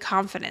love the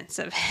confidence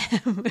of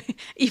him,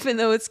 even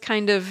though it's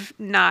kind of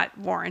not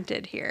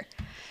warranted here.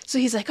 So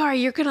he's like, all right,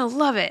 you're going to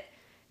love it.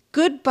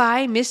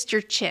 Goodbye,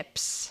 Mr.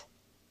 Chips.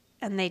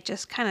 And they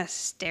just kind of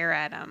stare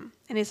at him.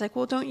 And he's like,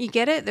 well, don't you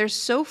get it? They're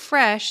so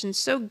fresh and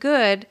so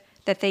good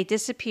that they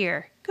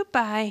disappear.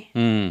 Goodbye.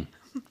 And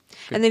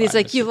then he's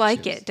like, Mr. you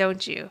like Chips. it,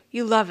 don't you?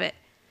 You love it.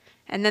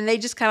 And then they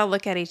just kind of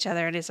look at each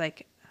other and he's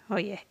like, oh,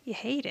 you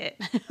hate it.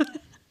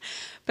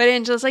 But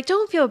Angela's like,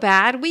 don't feel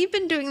bad. We've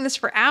been doing this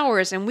for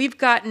hours and we've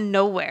gotten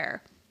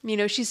nowhere.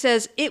 She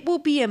says, it will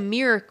be a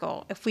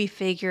miracle if we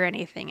figure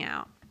anything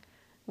out.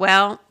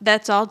 Well,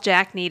 that's all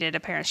Jack needed,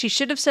 apparently. She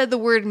should have said the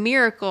word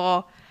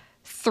miracle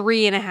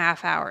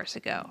 3.5 hours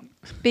ago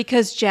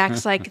because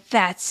Jack's like,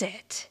 that's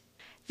it.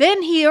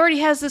 Then he already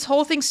has this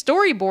whole thing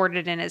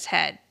storyboarded in his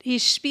head. He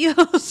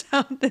spiels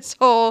out this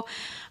whole,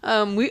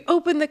 we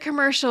open the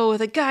commercial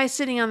with a guy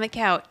sitting on the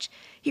couch.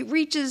 He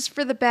reaches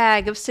for the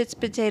bag of Sid's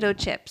potato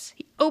chips.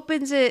 He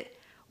opens it.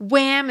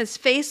 Wham, his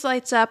face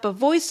lights up. A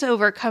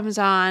voiceover comes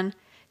on.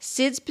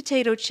 Sid's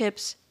potato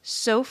chips,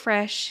 so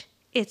fresh,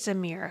 it's a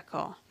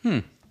miracle.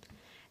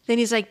 Then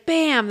he's like,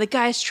 bam, the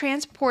guy's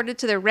transported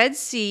to the Red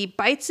Sea,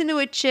 bites into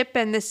a chip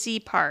and the sea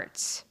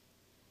parts.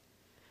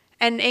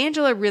 And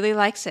Angela really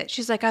likes it.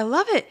 She's like, I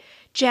love it.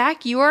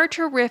 Jack, you are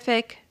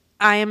terrific.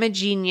 I am a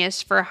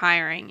genius for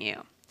hiring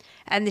you.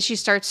 And then she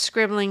starts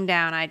scribbling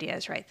down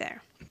ideas right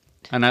there.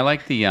 And I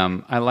like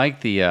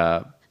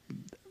the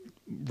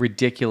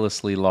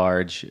ridiculously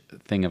large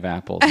thing of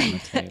apples on the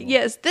table.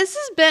 Yes, this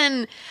has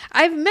been,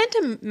 I've meant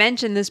to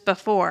mention this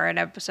before in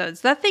episodes.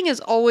 That thing is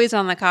always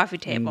on the coffee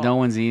table. No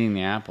one's eating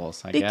the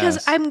apples, I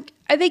guess. Because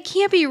they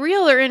can't be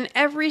real. They're in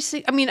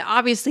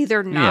obviously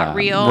they're not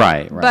real.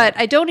 Right. But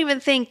I don't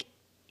even think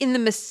in the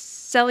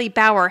Maselli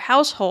Bauer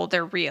household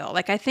they're real.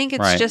 Like, I think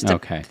it's just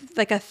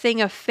a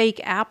thing of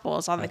fake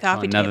apples on the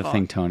coffee table. Another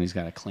thing Tony's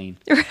got to clean.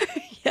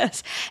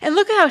 Yes. And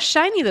look at how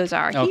shiny those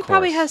are. He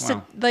probably has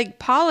to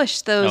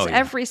polish those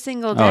every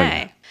single day. Oh,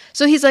 yeah.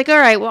 So he's like, all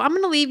right, well, I'm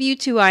going to leave you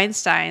two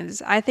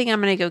Einsteins. I think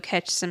I'm going to go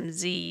catch some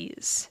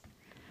Z's.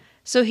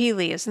 So he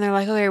leaves and they're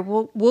like, okay,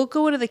 we'll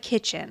go into the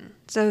kitchen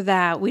so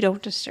that we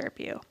don't disturb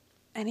you.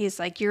 And he's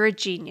like, you're a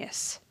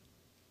genius.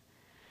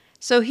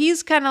 So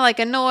he's kind of like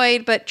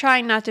annoyed, but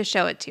trying not to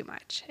show it too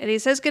much. And he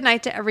says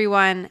goodnight to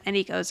everyone and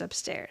he goes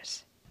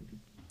upstairs.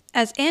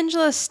 As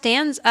Angela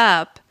stands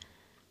up,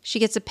 she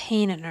gets a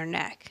pain in her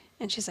neck.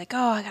 And she's like,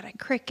 oh, I got a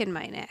crick in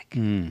my neck.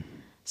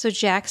 So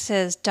Jack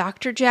says,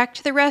 Dr. Jack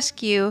to the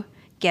rescue.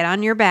 Get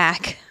on your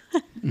back.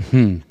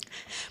 And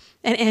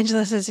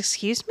Angela says,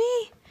 excuse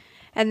me?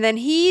 And then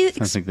he...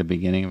 Sounds like the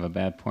beginning of a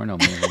bad porno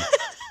movie.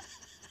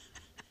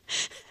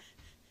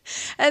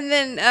 And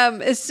then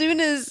as soon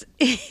as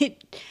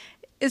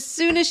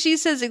she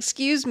says,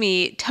 excuse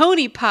me,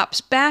 Tony pops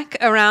back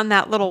around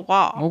that little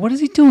wall. Well, what is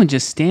he doing?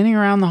 Just standing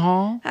around the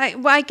hall?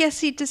 I guess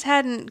he just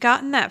hadn't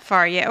gotten that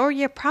far yet. Or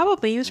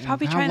probably. He was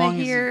probably trying to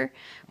hear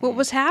what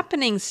was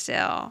happening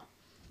still.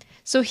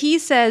 So he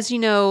says,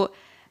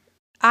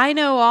 I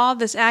know all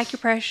this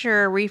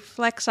acupressure,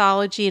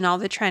 reflexology, and all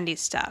the trendy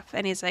stuff.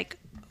 And he's like,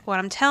 what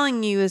I'm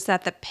telling you is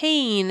that the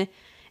pain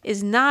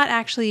is not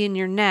actually in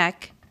your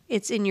neck.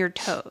 It's in your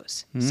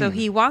toes. So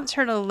he wants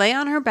her to lay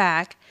on her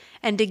back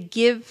and to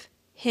give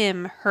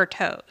him her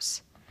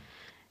toes.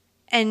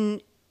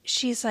 And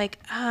she's like,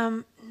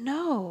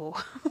 no.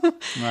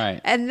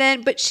 Right. And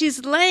then, but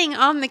she's laying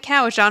on the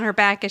couch on her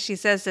back as she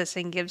says this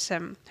and gives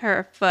him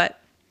her foot.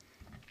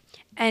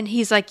 And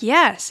he's like,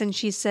 yes. And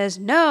she says,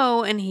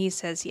 no. And he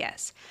says,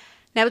 yes.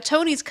 Now,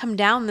 Tony's come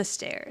down the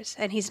stairs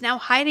and he's now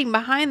hiding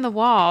behind the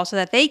wall so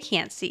that they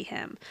can't see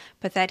him,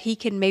 but that he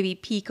can maybe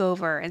peek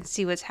over and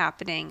see what's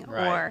happening.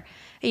 Right. Or,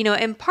 you know,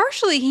 and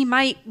partially he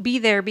might be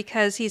there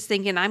because he's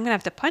thinking, I'm going to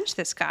have to punch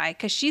this guy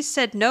because she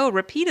said no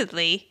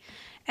repeatedly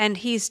and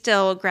he's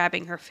still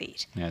grabbing her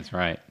feet. That's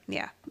right.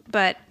 Yeah.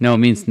 But No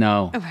means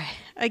no.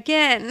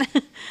 again,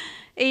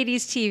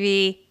 80s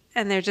TV.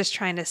 And they're just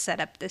trying to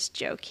set up this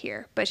joke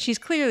here. But she's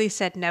clearly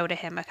said no to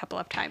him a couple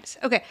of times.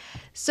 Okay.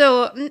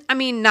 So, I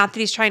mean, not that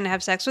he's trying to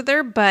have sex with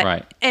her, but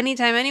Right.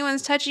 anytime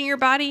anyone's touching your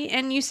body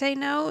and you say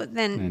no,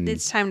 then And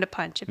it's time to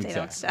punch if they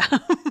don't exactly.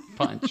 stop.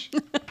 Punch.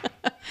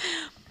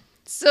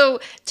 So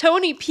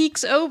Tony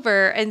peeks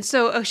over. And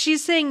so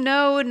she's saying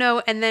no,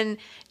 no. And then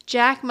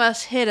Jack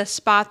must hit a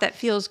spot that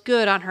feels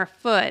good on her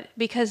foot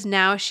because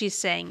now she's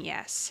saying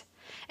yes.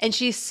 And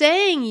she's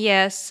saying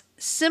yes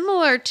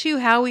similar to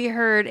how we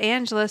heard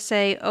Angela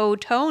say, "Oh,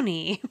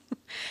 Tony,"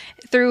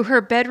 through her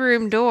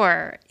bedroom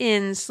door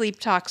in Sleep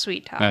Talk,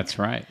 Sweet Talk. That's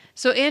right.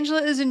 So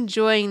Angela is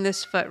enjoying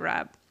this foot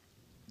rub.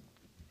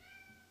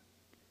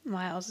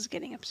 Miles is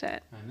getting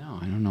upset. I know.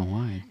 I don't know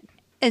why.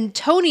 And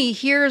Tony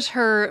hears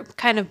her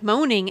kind of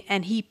moaning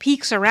and he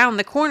peeks around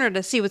the corner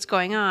to see what's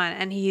going on.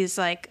 And he's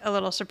like a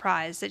little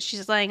surprised that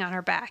she's laying on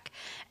her back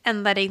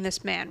and letting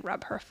this man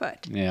rub her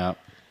foot. Yeah.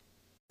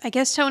 I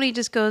guess Tony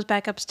just goes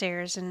back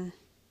upstairs and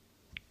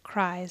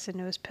cries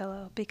into his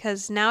pillow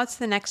because now it's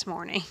the next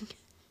morning.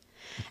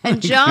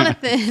 And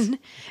Jonathan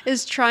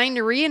is trying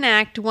to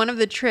reenact one of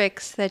the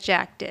tricks that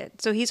Jack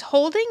did. So he's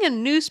holding a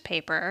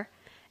newspaper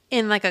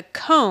in like a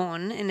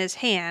cone in his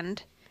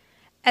hand.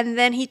 And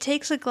then he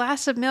takes a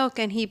glass of milk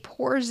and he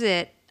pours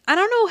it. I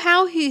don't know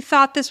how he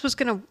thought this was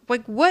going to,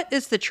 like, what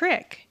is the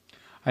trick?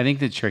 I think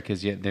the trick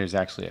is there's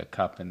actually a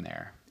cup in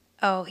there.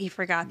 Oh, he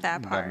forgot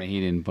that part. But he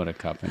didn't put a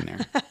cup in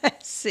there. I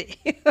see.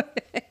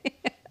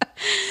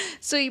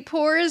 So he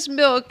pours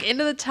milk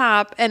into the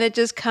top and it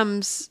just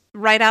comes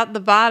right out the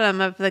bottom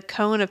of the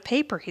cone of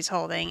paper he's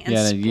holding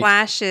and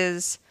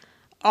splashes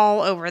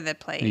all over the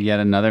plate. Yet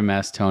another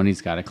mess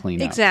Tony's got to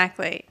clean up.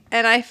 Exactly.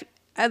 And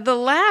the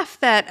laugh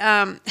that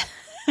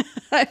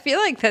I feel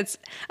like that's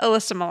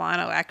Alyssa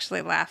Milano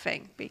actually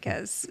laughing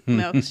because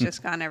milk's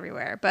just gone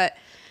everywhere. But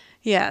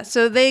yeah,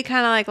 so they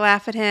kind of like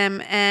laugh at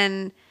him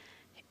and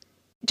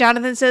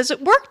Jonathan says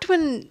it worked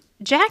when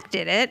Jack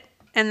did it.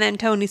 And then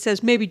Tony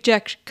says, maybe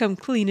Jack should come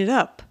clean it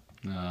up.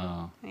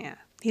 Oh. Yeah.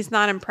 He's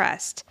not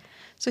impressed.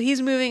 So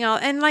he's moving all.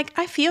 And like,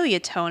 I feel you,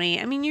 Tony.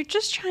 I mean, you're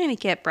just trying to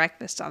get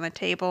breakfast on the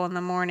table in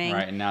the morning.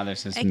 Right. And now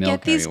there's this and milk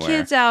get these everywhere.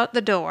 kids out the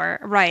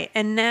door. Right.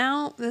 And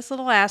now this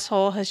little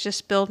asshole has just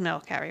spilled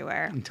milk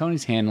everywhere. And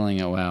Tony's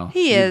handling it well.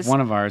 He is. If one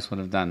of ours would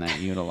have done that,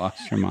 you'd have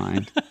lost your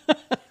mind.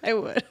 I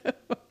would.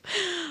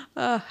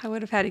 I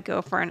would have had to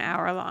go for an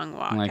hour-long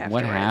walk. Like,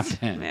 what afterwards.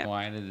 happened? Yeah.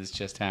 Why did this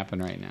just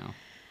happen right now?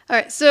 All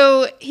right,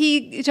 so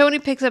Tony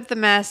picks up the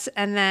mess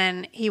and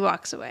then he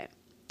walks away.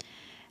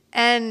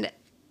 And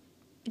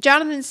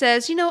Jonathan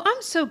says,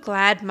 I'm so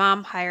glad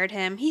Mom hired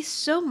him. He's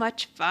so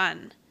much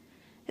fun.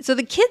 And so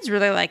the kids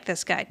really like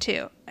this guy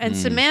too. And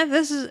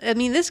Samantha,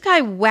 this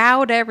guy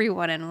wowed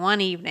everyone in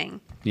one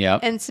evening. Yep.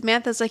 And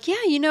Samantha's like,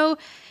 yeah,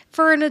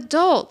 for an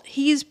adult,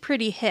 he's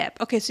pretty hip.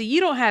 Okay, so you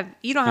don't have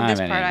this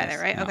part either,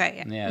 right? No. Okay,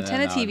 yeah. Yeah,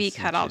 Antenna no, TV it's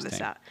cut all this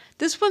interesting. out.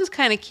 This one's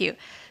kind of cute.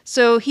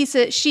 So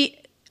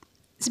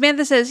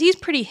Samantha says he's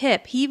pretty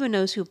hip. He even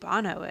knows who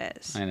Bono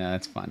is. I know,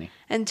 that's funny.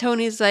 And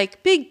Tony's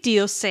like, big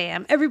deal,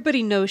 Sam.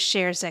 Everybody knows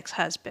Cher's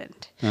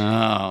ex-husband.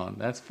 Oh,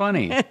 that's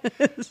funny.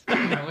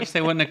 I wish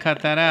they wouldn't have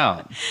cut that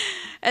out.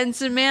 And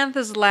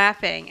Samantha's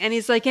laughing. And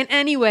he's like, and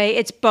anyway,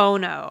 it's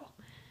Bono.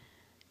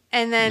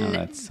 And then... No,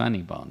 that's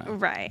Sonny Bono.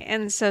 Right.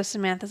 And so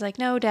Samantha's like,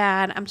 no,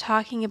 Dad, I'm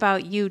talking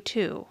about you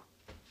too.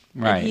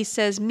 Right. And he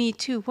says, me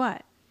too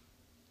what?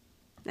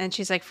 And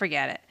she's like,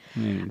 forget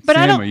it. But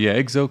I don't- are your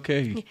eggs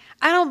okay?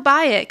 I don't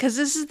buy it because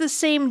this is the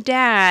same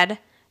dad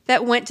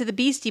that went to the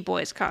Beastie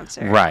Boys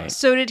concert. Right.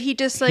 So did he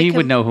just like... He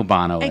would know who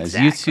Bono is.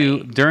 Exactly.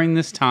 U2, during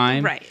this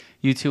time, Right.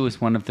 U2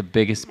 was one of the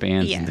biggest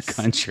bands in the Yes,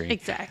 country.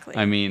 exactly.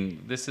 I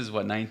mean, this is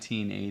what,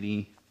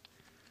 1980,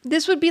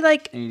 This would be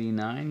like...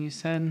 89, you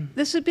said?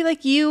 This would be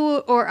like you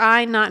or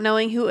I not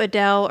knowing who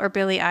Adele or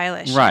Billie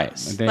Eilish Right.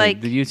 is. The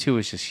Like, U2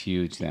 was just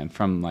huge then.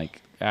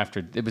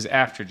 It was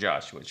after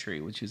Joshua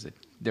Tree, which is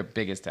their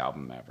biggest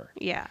album ever.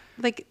 yeah.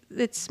 Like,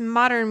 it's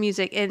modern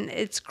music, and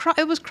it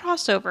was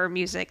crossover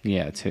music.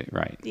 Yeah,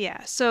 right.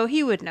 Yeah, so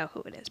he would know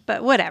who it is.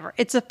 But whatever.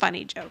 It's a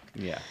funny joke.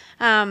 Yeah.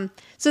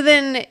 So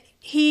then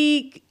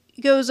he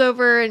goes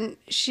over and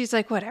she's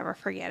like, whatever,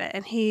 forget it.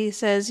 And he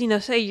says,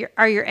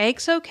 are your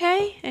eggs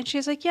okay? And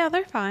she's like, yeah,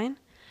 they're fine.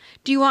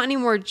 Do you want any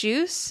more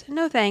juice?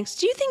 No, thanks.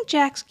 Do you think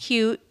Jack's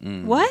cute?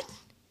 What?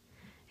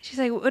 She's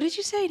like, what did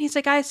you say? And he's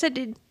like, I said,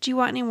 do you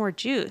want any more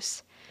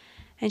juice?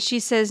 And she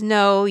says,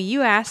 no,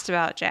 you asked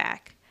about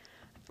Jack.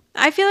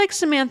 I feel like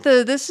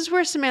this is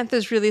where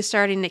Samantha's really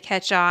starting to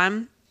catch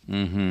on.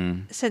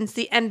 Since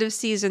the end of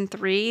season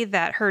 3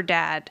 that her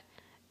dad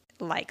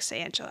likes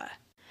Angela.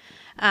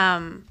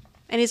 And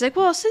he's like,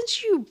 well,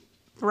 since you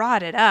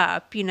brought it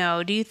up, you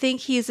know, do you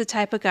think he's the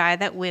type of guy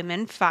that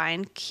women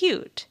find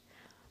cute?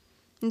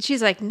 And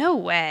she's like, no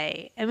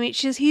way. I mean,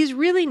 he's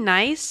really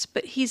nice,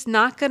 but he's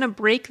not going to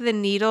break the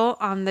needle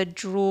on the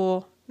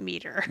drool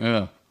meter.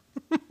 Ugh.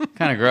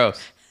 Kind of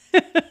gross.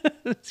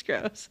 That's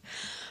gross.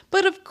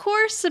 But of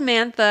course,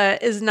 Samantha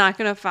is not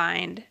going to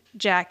find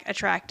Jack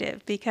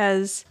attractive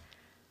because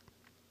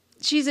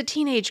she's a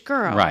teenage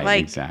girl. Right,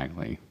 like,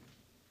 exactly.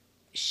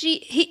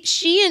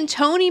 She and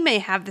Tony may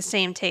have the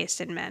same taste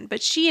in men, but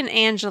she and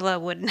Angela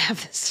wouldn't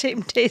have the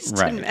same taste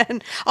in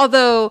men.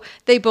 Although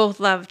they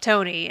both love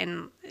Tony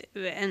and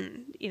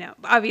you know,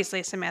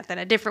 obviously Samantha in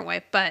a different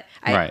way. But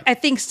I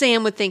think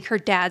Sam would think her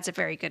dad's a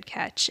very good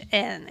catch,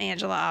 and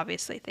Angela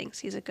obviously thinks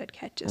he's a good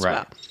catch as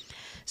well.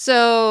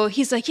 So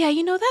he's like, yeah,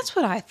 you know, that's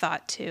what I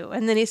thought too.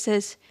 And then he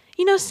says,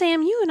 you know,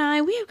 Sam, you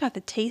and we have got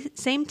the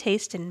same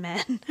taste in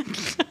men.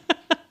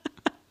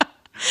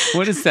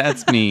 What does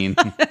that mean?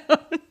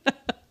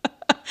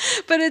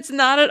 But it's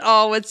not at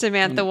all what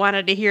Samantha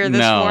wanted to hear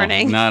this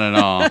morning. No, not at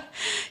all.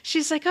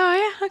 She's like, oh,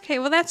 yeah, okay,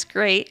 well, that's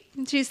great.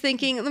 And she's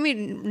thinking, let me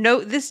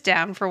note this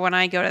down for when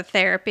I go to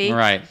therapy.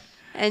 Right.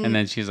 And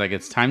then she's like,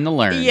 it's time to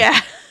learn.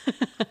 Yeah.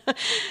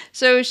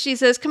 So she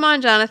says, come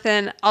on,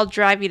 Jonathan, I'll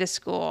drive you to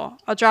school.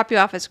 I'll drop you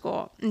off at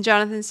school. And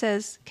Jonathan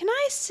says, can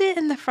I sit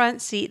in the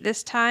front seat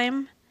this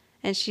time?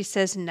 And she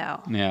says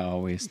no. Yeah,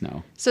 always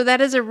no. So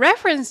that is a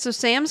reference to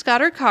Sam's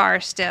got her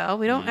car still.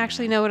 We don't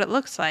actually know what it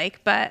looks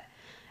like, but...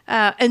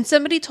 and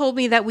somebody told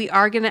me that we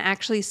are going to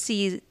actually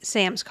see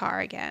Sam's car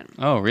again.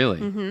 Oh, really?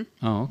 Mm-hmm.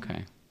 Oh,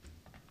 okay.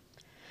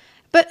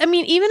 But, I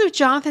mean, even if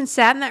Jonathan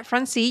sat in that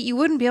front seat, you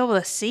wouldn't be able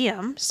to see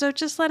him. So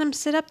just let him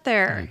sit up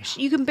there.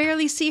 You can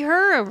barely see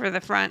her over the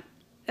front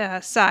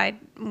side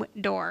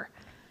door.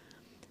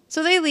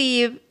 So they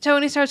leave.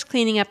 Tony starts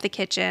cleaning up the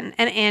kitchen,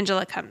 and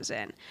Angela comes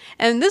in.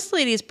 And this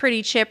lady's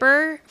pretty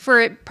chipper for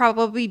it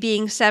probably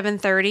being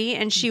 7:30,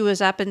 and she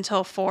was up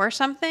until 4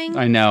 something.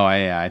 I know.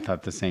 I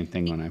thought the same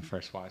thing when I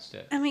first watched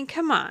it. I mean,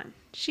 come on.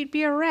 She'd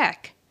be a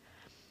wreck.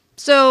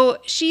 So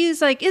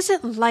she's like,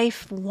 isn't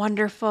life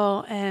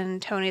wonderful?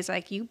 And Tony's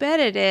like, you bet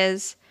it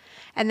is.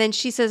 And then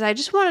she says, I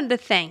just wanted to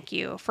thank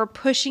you for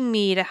pushing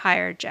me to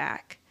hire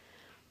Jack.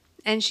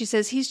 And she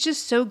says, he's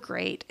just so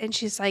great. And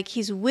she's like,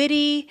 he's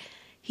witty.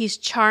 He's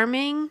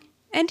charming,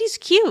 and he's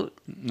cute.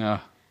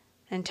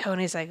 And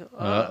Tony's like,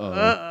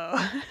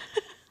 uh-oh.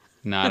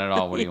 Not at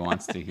all what he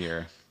wants to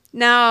hear.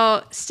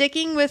 Now,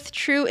 sticking with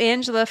true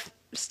Angela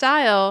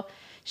style,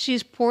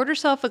 she's poured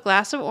herself a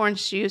glass of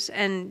orange juice,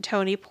 and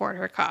Tony poured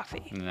her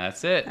coffee. And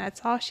that's it.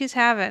 That's all she's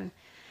having.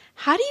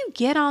 How do you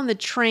get on the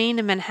train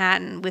to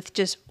Manhattan with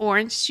just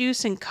orange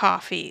juice and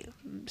coffee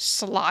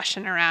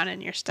sloshing around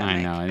in your stomach?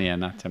 I know, yeah,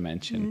 not to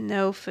mention.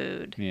 No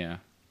food. Yeah.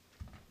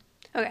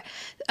 Okay.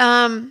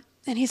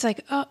 And he's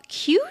like, oh,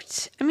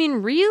 cute? I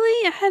mean,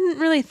 really? I hadn't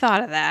really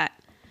thought of that.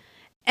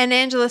 And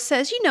Angela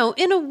says, you know,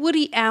 in a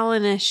Woody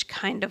Allen-ish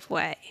kind of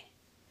way.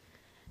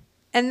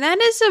 And that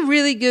is a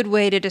really good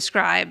way to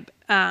describe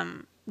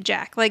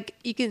Jack. Like,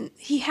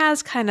 he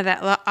has kind of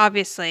that,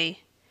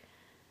 obviously,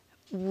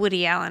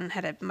 Woody Allen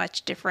had a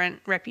much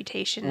different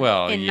reputation in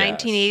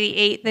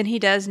 1988 than he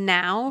does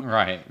now.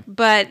 Right.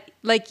 But,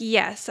 like,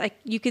 yes,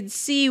 you could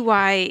see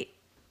why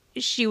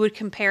she would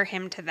compare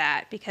him to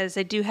that because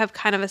they do have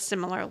kind of a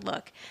similar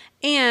look.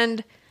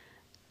 And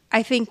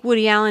I think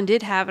Woody Allen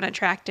did have an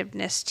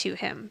attractiveness to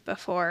him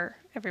before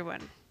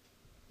everyone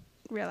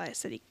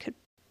realized that he could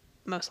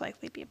most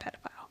likely be a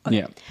pedophile.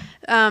 Okay.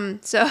 Yeah.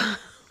 So,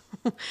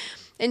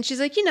 and she's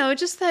like, you know,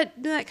 just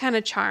that kind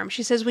of charm.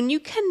 She says, when you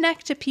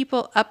connect to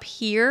people up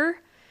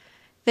here,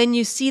 then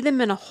you see them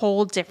in a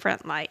whole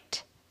different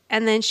light.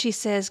 And then she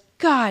says,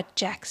 God,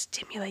 Jack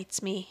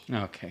stimulates me.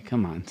 Okay,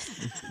 come on.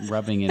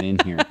 Rubbing it in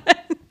here.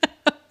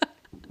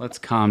 Let's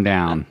calm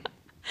down.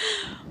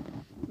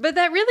 But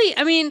that really,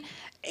 I mean,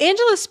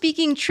 Angela's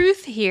speaking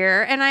truth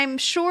here. And I'm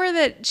sure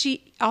that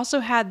she also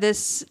had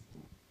this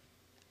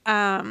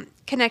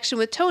connection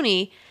with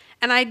Tony.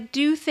 And I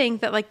do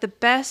think that, like, the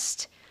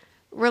best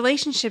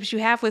relationships you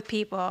have with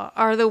people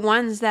are the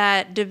ones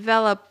that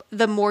develop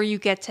the more you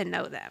get to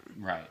know them.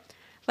 Right.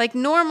 Like,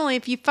 normally,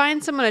 if you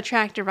find someone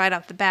attractive right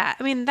off the bat,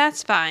 I mean,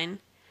 that's fine.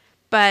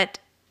 But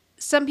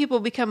some people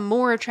become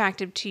more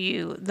attractive to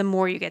you the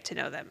more you get to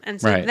know them.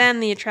 And so then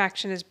the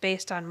attraction is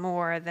based on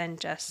more than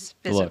just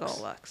physical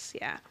looks.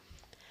 Yeah.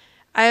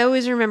 I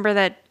always remember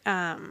that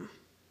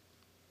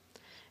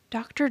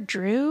Dr.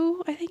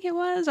 Drew, I think it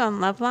was, on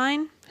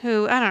Loveline,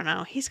 who, I don't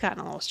know, he's gotten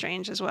a little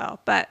strange as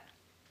well. But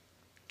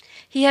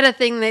he had a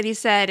thing that he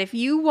said, if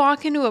you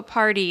walk into a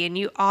party and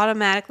you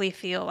automatically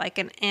feel like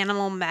an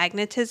animal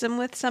magnetism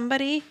with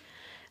somebody,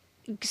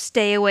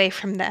 stay away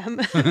from them.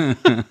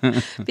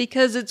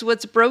 Because it's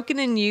what's broken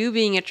in you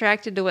being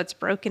attracted to what's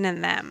broken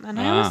in them.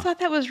 And I always thought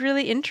that was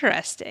really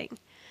interesting.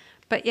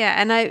 But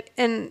yeah,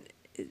 and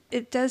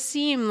it does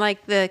seem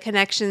like the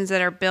connections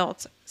that are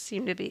built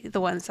seem to be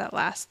the ones that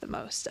last the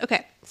most.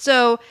 Okay,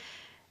 so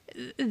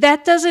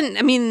that doesn't,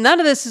 I mean, none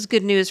of this is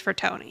good news for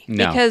Tony.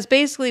 No. Because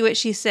basically what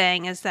she's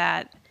saying is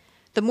that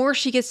the more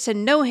she gets to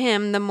know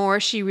him, the more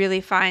she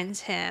really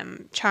finds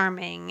him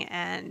charming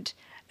and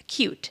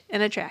cute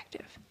and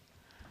attractive.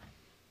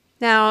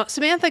 Now,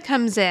 Samantha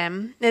comes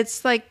in.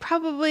 It's like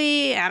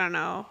probably, I don't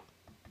know.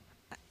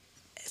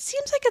 It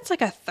seems like it's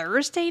like a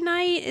Thursday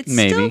night. It's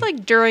Maybe. still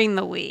like during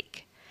the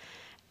week.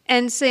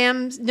 And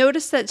Sam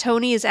noticed that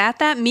Tony is at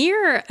that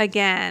mirror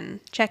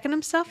again, checking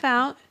himself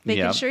out,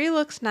 making Yep. sure he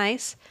looks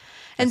nice.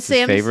 And That's his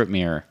Sam's favorite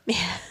mirror.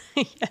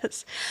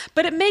 yes,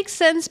 but it makes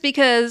sense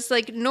because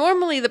like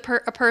normally a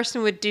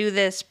person would do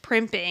this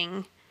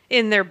primping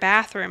in their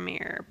bathroom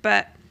mirror,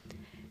 but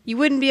you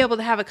wouldn't be able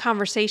to have a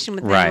conversation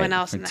with Right, anyone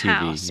else for in the TV,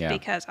 house yeah.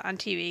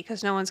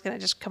 because no one's going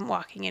to just come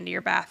walking into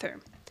your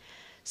bathroom.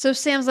 So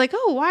Sam's like,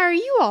 "Oh, why are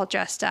you all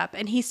dressed up?"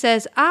 And he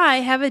says, "I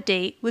have a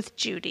date with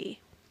Judy."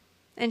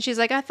 And she's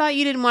like, "I thought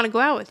you didn't want to go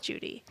out with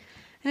Judy."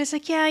 And it's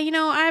like, "Yeah,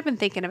 I've been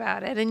thinking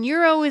about it. And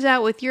you're always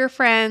out with your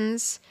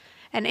friends.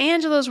 And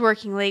Angela's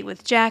working late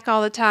with Jack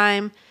all the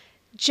time.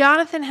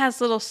 Jonathan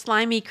has little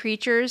slimy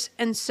creatures,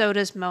 and so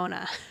does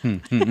Mona."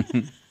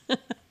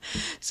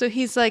 So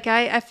he's like,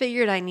 I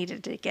figured I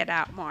needed to get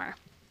out more.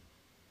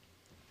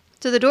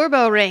 So the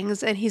doorbell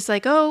rings, and he's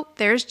like, "Oh,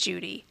 there's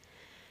Judy."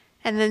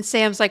 And then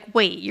Sam's like,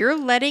 "Wait, you're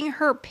letting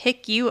her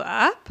pick you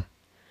up?"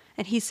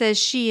 And he says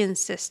she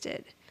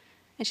insisted.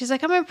 And she's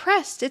like, "I'm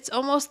impressed. It's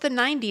almost the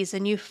 90s,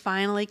 and you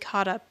finally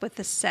caught up with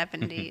the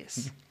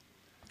 70s.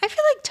 I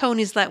feel like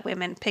Tony's let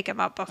women pick him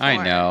up before. I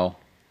know.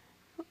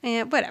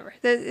 Yeah, whatever.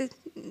 The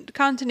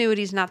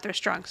continuity is not their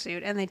strong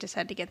suit, and they just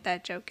had to get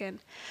that joke in.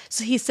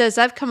 So he says,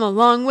 "I've come a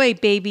long way,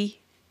 baby."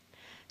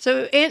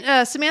 So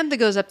Samantha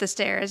goes up the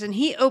stairs, and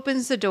he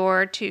opens the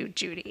door to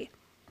Judy.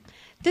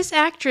 This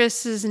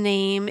actress's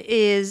name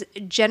is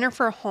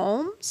Jennifer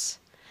Holmes.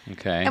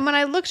 Okay. And when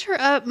I looked her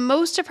up,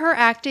 most of her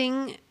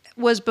acting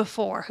was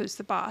before Who's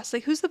the Boss.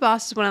 Like, Who's the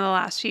Boss is one of the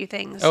last few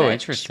things. Oh, that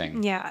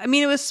interesting. yeah. I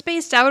mean, it was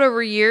spaced out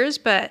over years,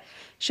 but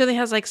she only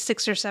has like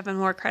 6 or 7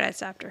 more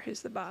credits after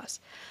Who's the Boss.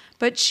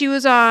 But she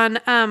was on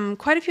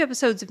quite a few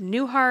episodes of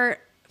Newhart,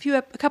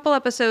 a couple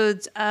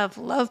episodes of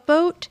Love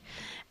Boat,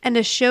 and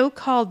a show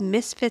called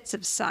Misfits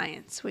of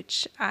Science,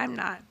 which I'm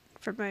not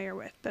familiar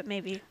with, but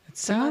maybe It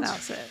someone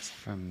sounds else is.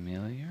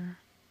 familiar.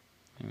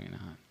 Maybe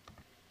not.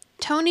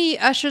 Tony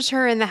ushers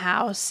her in the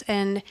house,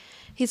 and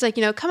he's like,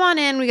 "Come on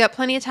in. We got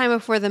plenty of time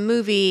before the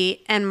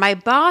movie, and my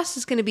boss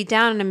is going to be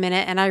down in a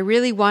minute, and I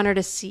really want her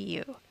to see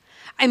you.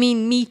 I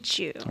mean, meet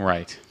you."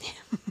 Right.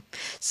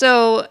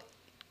 So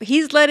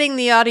he's letting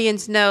the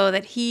audience know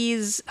that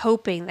he's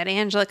hoping that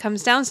Angela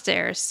comes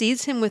downstairs,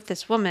 sees him with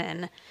this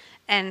woman,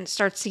 and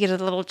starts to get a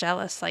little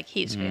jealous like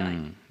he's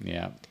feeling.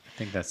 Yeah. I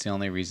think that's the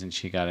only reason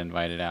she got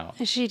invited out.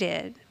 And she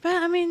did. But,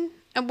 I mean,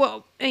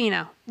 well,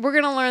 we're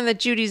going to learn that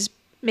Judy's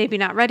maybe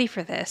not ready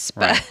for this.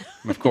 But, Right.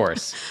 Of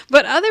course.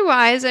 but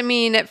otherwise, I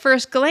mean, at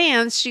first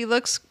glance, she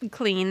looks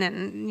clean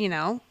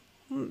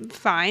and,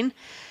 fine.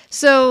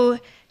 So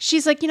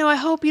she's like, "I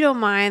hope you don't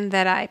mind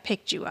that I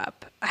picked you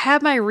up. I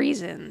have my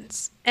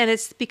reasons. And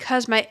it's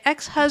because my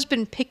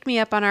ex-husband picked me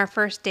up on our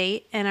first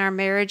date and our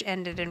marriage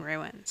ended in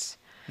ruins.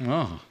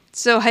 Oh.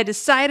 So I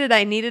decided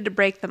I needed to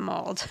break the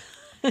mold."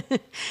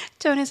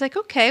 Tony's like,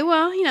 "Okay,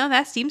 well,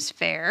 that seems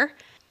fair."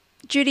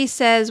 Judy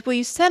says, "Well,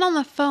 you said on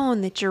the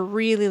phone that you're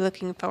really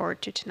looking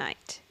forward to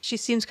tonight." She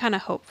seems kind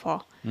of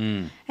hopeful.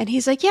 And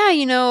he's like, "Yeah,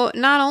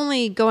 not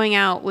only going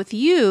out with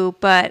you,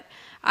 but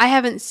I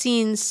haven't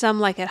seen Some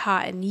Like It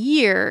Hot in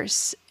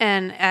years,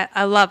 and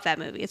I love that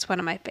movie. It's one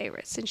of my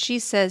favorites." And she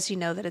says,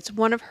 that it's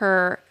one of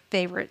her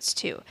favorites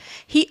too.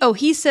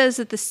 He says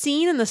that the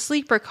scene in the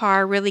sleeper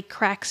car really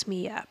cracks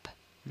me up.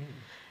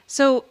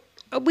 So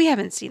we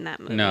haven't seen that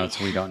movie. No,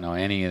 we don't know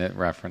any of the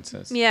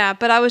references. Yeah,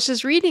 but I was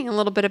just reading a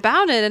little bit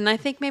about it, and I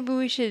think maybe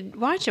we should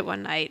watch it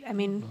one night. I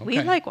mean, we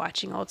Okay. like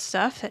watching old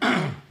stuff.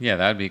 Yeah,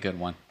 that would be a good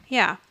one.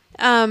 Yeah.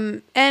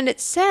 And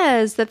it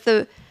says that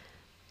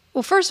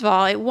first of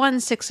all, it won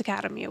 6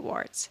 Academy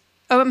Awards.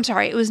 Oh, I'm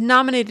sorry. It was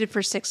nominated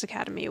for 6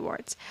 Academy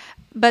Awards.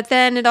 But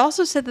then it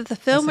also said that the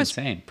film That's was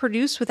insane.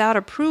 produced without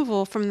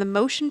approval from the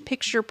Motion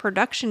Picture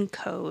Production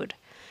Code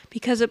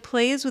because it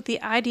plays with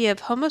the idea of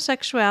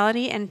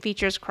homosexuality and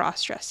features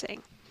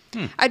cross-dressing.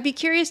 I'd be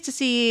curious to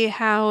see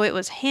how it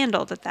was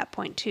handled at that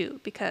point, too,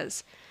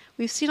 because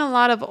we've seen a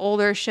lot of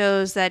older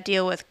shows that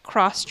deal with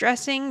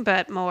cross-dressing,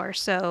 but more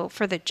so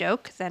for the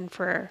joke than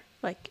for,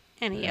 like,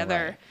 any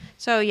other. Right.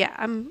 So, yeah,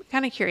 I'm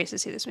kind of curious to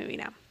see this movie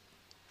now.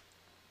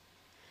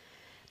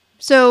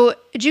 So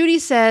Judy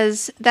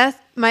says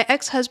that my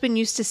ex-husband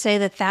used to say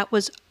that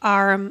was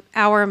our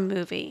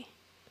movie.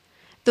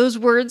 Those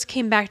words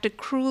came back to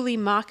cruelly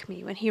mock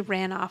me when he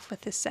ran off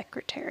with his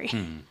secretary.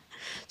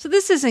 So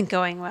this isn't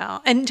going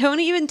well. And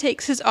Tony even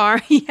takes his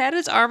arm. He had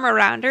his arm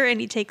around her, and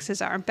he takes his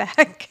arm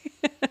back.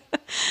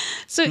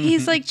 So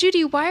he's like,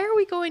 "Judy, why are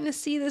we going to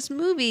see this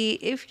movie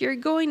if you're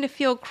going to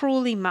feel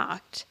cruelly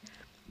mocked?"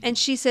 And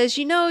she says,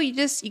 you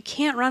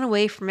can't run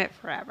away from it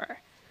forever.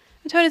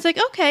 And Tony's like,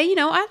 okay,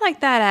 I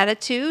like that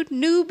attitude.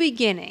 New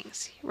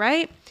beginnings,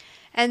 right?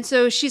 And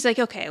so she's like,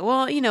 okay,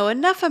 well,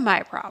 enough of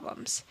my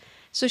problems.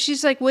 So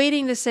she's like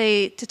waiting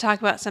to talk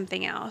about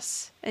something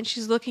else. And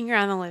she's looking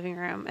around the living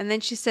room. And then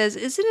she says,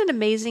 isn't it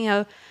amazing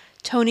how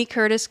Tony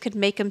Curtis could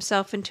make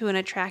himself into an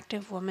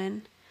attractive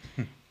woman?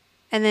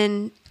 And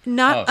then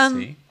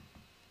see?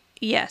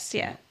 Yes,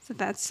 yeah. So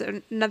that's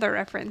another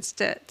reference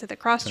to the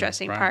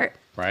cross-dressing part.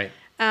 Right.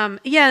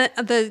 Yeah,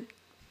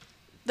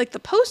 the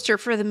poster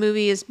for the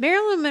movie is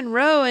Marilyn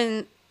Monroe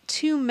and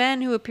two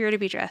men who appear to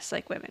be dressed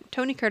like women,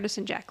 Tony Curtis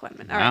and Jack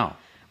Lemmon. All right.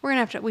 We're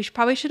gonna have to. We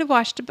probably should have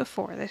watched it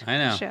before the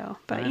show,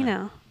 but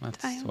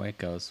that's the way it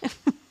goes.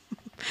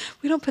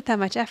 We don't put that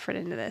much effort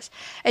into this.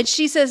 And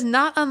she says,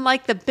 not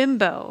unlike the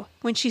bimbo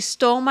when she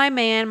stole my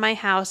man, my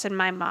house, and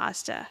my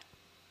Mazda.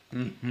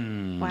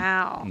 Mm-hmm.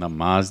 Wow. The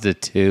Mazda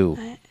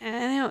 2. I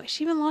know.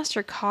 She even lost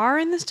her car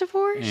in this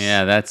divorce.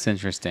 Yeah, that's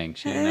interesting.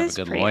 She didn't have a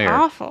good lawyer.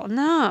 That's awful.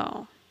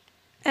 No.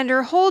 And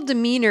her whole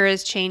demeanor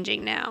is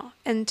changing now.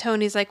 And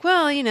Tony's like,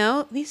 well,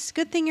 it's a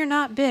good thing you're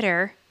not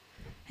bitter.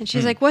 And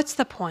she's like, what's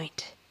the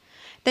point?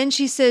 Then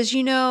she says,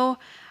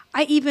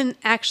 I even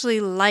actually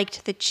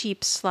liked the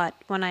cheap slut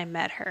when I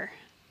met her.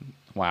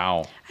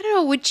 Wow. I don't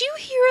know. Would you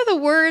hear the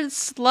word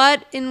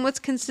slut in what's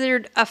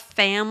considered a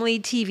family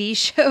TV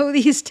show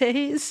these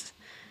days?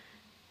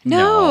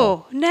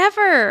 No,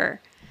 never.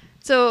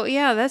 So,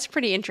 yeah, that's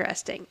pretty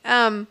interesting.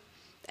 And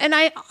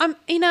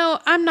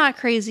I'm not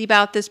crazy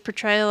about this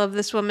portrayal of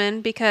this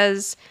woman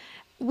because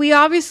we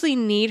obviously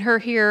need her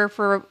here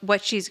for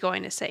what she's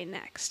going to say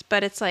next.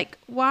 But it's like,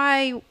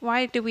 why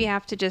do we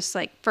have to just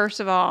first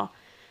of all,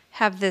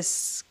 have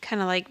this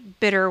kind of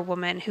bitter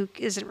woman who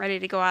isn't ready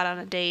to go out on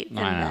a date and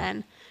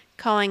then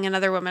calling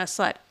another woman a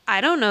slut? I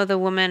don't know the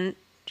woman.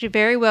 She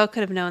very well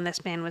could have known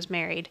this man was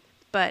married,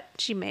 but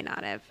she may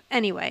not have.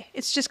 Anyway,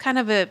 it's just kind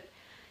of a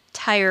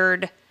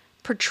tired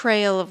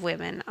portrayal of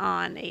women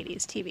on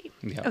 80s TV.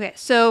 Yep. Okay,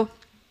 so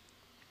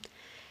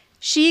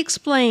she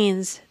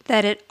explains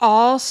that it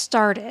all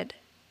started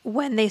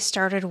when they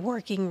started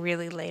working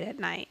really late at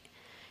night.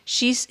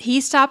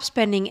 He stopped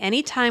spending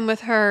any time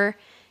with her.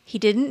 He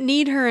didn't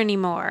need her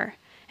anymore.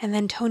 And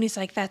then Tony's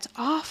like, that's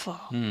awful.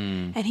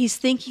 And he's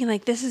thinking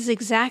this is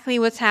exactly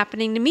what's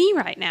happening to me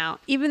right now,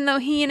 even though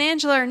he and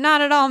Angela are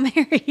not at all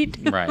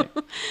married. Right.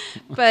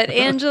 But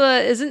Angela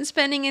isn't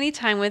spending any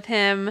time with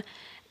him.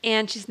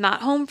 And she's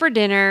not home for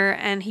dinner,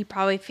 and he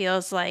probably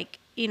feels like,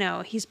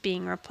 he's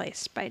being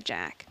replaced by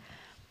Jack.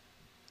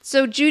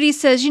 So Judy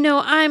says,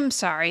 I'm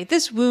sorry.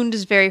 This wound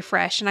is very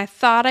fresh, and I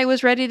thought I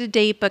was ready to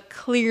date, but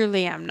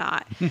clearly I'm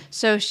not.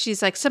 So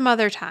she's like, some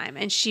other time.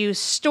 And she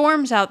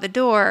storms out the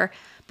door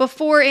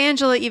before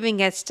Angela even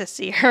gets to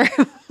see her.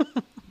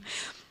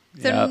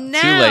 So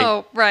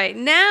now,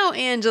 now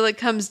Angela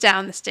comes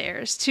down the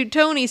stairs to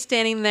Tony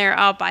standing there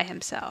all by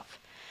himself.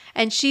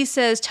 And she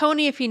says,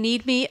 Tony, if you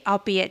need me, I'll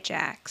be at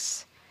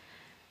Jack's.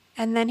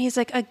 And then he's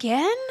like,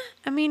 again?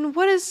 I mean,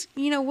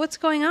 what's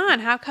going on?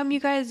 How come you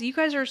guys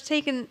are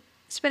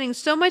spending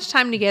so much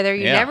time together.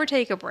 You never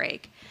take a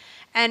break.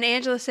 And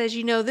Angela says,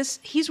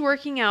 he's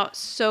working out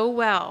so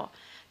well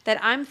that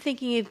I'm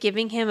thinking of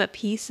giving him a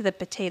piece of the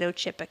potato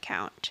chip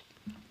account.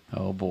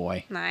 Oh,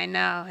 boy. I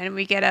know. And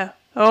we get a,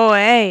 oh,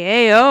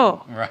 hey,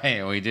 oh.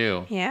 Right, we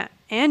do. Yeah.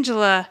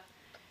 Angela,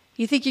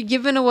 you think you're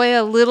giving away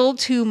a little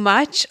too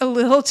much, a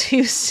little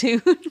too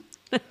soon?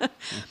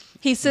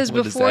 He says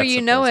before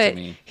you know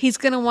it, he's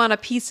going to want a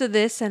piece of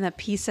this and a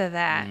piece of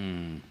that.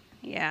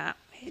 Yeah.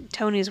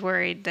 Tony's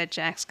worried that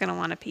Jack's going to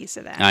want a piece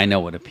of that. I know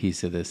what a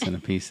piece of this and a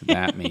piece of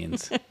that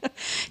means.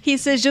 He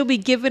says you'll be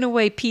giving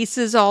away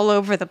pieces all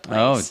over the place.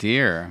 Oh,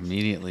 dear.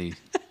 Immediately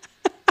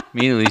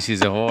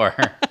she's a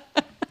whore.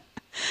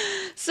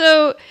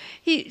 So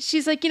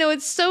she's like,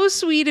 it's so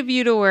sweet of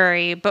you to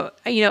worry, but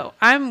I know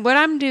what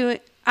I'm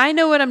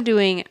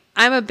doing.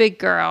 I'm a big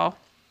girl.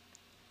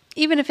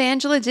 Even if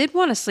Angela did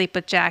want to sleep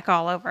with Jack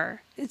all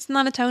over, it's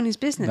none of Tony's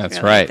business. That's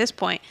really, right. At this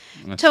point,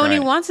 That's Tony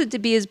right. wants it to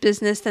be his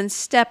business, then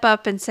step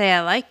up and say, "I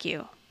like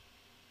you."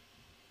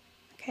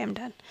 Okay, I'm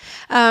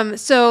done.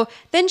 So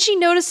then she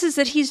notices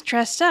that he's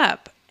dressed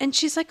up, and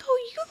she's like,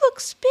 "Oh, you look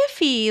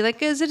spiffy.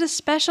 Like, is it a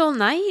special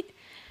night?"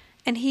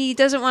 And he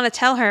doesn't want to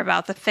tell her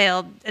about the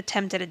failed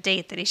attempt at a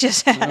date that he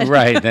just had.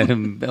 Right,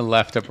 then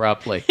left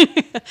abruptly.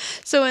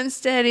 So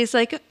instead, he's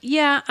like,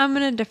 "Yeah, I'm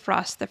gonna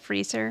defrost the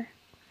freezer."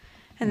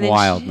 And then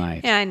Wild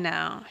night. Yeah, I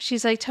know.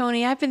 She's like,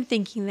 Tony, I've been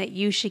thinking that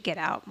you should get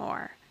out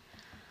more.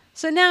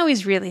 So now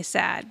he's really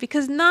sad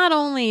because not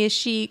only is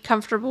she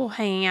comfortable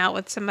hanging out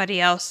with somebody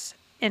else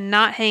and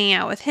not hanging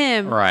out with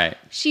him, Right.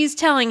 she's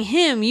telling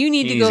him you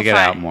need to needs go to get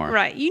out more.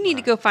 Right, you need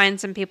to go find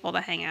some people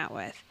to hang out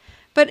with.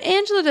 But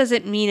Angela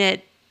doesn't mean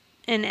it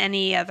in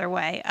any other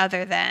way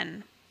other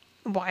than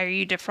why are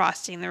you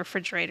defrosting the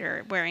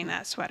refrigerator wearing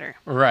that sweater?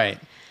 Right.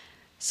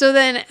 So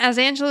then as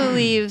Angela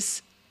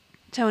leaves,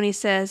 Tony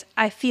says,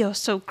 I feel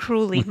so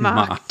cruelly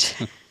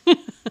mocked.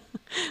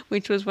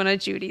 Which was one of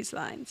Judy's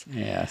lines.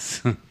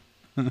 Yes.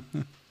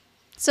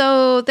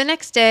 So the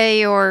next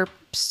day or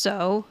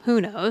so, who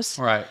knows?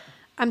 Right.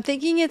 I'm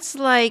thinking it's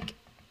like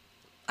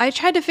I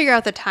tried to figure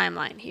out the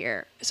timeline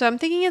here. So I'm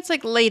thinking it's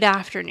like late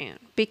afternoon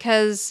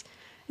because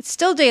it's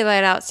still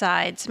daylight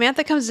outside.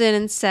 Samantha comes in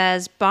and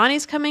says,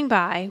 Bonnie's coming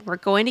by. We're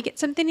going to get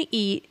something to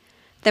eat.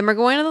 Then we're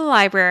going to the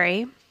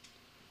library.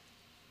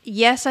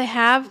 Yes, I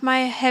have my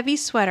heavy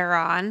sweater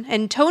on.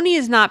 And Tony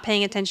is not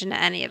paying attention to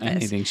any of this.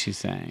 Anything she's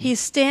saying. He's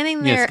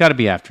standing there. Yeah, it's got to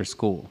be after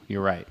school.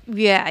 You're right.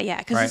 Yeah,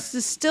 because Right. this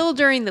is still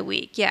during the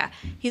week. Yeah.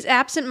 He's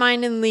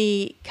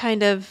absentmindedly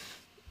kind of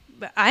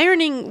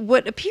ironing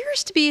what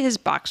appears to be his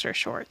boxer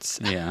shorts.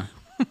 Yeah.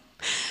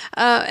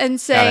 And Gotta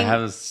saying,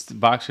 have those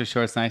boxer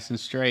shorts nice and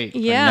straight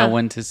Yeah. for no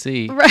one to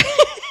see. right.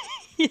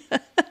 Yeah.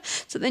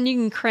 So then you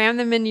can cram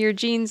them into your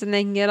jeans and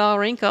they can get all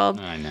wrinkled.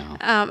 I know.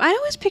 I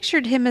always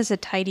pictured him as a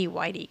tighty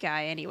whitey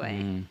guy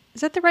anyway.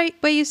 Is that the right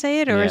way you say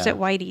it? Or is Yeah. it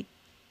whitey?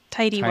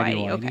 Tighty Tighty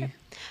whitey. whitey. Okay.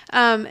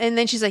 And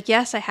then she's like,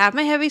 yes, I have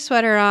my heavy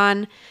sweater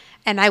on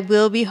and I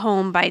will be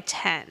home by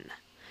 10.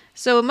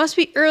 So it must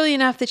be early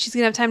enough that she's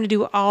going to have time to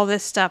do all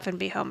this stuff and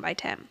be home by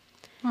 10.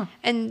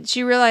 And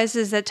she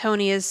realizes that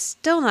Tony is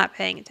still not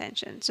paying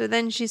attention. So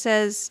then she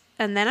says,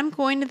 and then I'm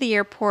going to the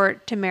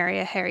airport to marry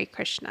a Hare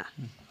Krishna.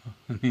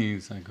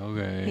 He's like,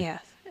 okay.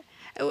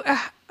 Yes.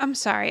 I'm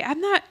sorry. I'm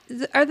not.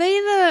 Are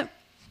they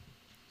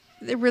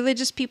the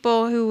religious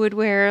people who would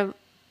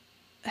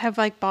have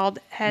like bald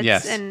heads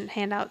Yes. and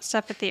hand out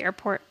stuff at the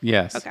airport?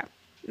 Yes. Okay.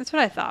 That's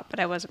what I thought, but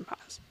I wasn't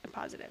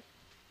positive.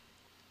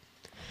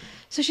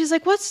 So she's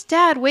like, what's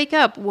Dad? Wake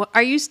up.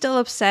 Are you still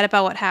upset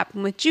about what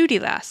happened with Judy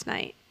last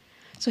night?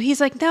 So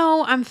he's like,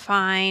 no, I'm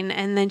fine.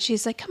 And then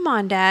she's like, come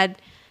on, Dad.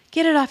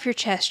 Get it off your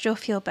chest. You'll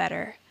feel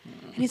better.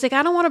 And he's like,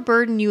 I don't want to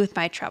burden you with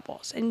my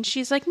troubles. And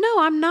she's like, no,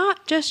 I'm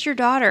not just your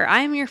daughter. I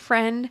am your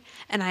friend,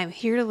 and I'm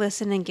here to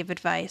listen and give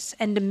advice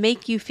and to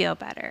make you feel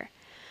better.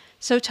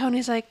 So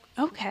Tony's like,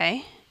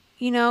 okay,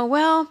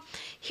 well,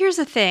 here's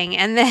the thing.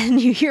 And then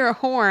you hear a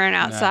horn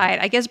outside.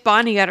 I guess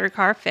Bonnie got her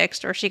car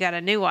fixed or she got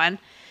a new one.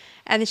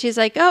 And then she's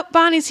like, oh,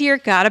 Bonnie's here.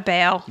 Gotta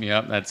bail.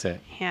 Yep, that's it.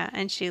 Yeah,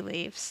 and she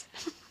leaves.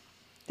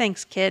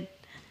 Thanks, kid.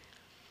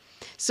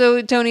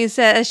 So Tony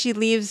says, as she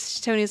leaves,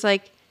 Tony's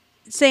like,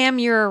 Sam,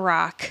 you're a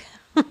rock.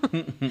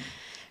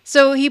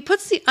 So he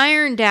puts the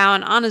iron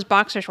down on his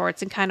boxer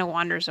shorts and kind of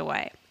wanders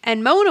away.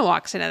 And Mona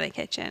walks into the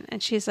kitchen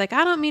and she's like,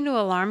 I don't mean to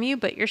alarm you,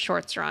 but your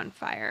shorts are on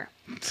fire.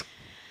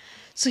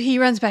 So he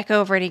runs back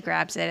over and he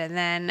grabs it. And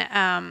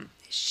then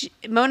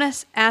Mona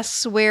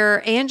asks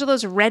where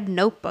Angela's red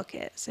notebook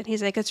is. And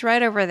he's like, it's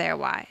right over there.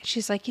 Why?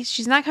 She's like,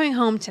 she's not coming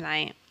home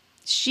tonight.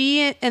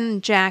 She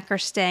and Jack are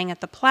staying at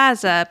the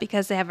plaza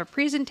because they have a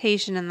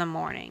presentation in the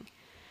morning.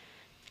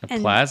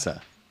 And-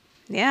 Plaza.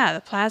 Yeah,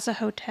 the Plaza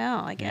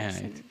Hotel, I Yeah,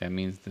 guess. that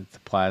means that the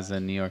plaza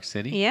in New York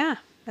City. Yeah,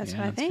 that's Yeah,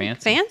 what I that's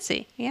think.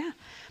 fancy. Yeah.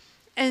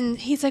 And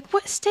he's like,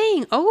 what,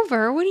 staying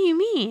over? What do you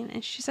mean?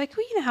 And she's like,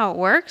 well, you know how it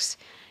works.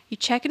 You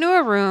check into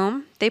a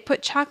room, they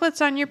put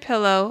chocolates on your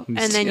pillow, and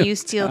then you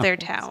steal their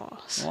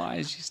towels. Why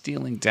is she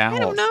stealing towels?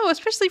 I don't know,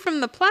 especially from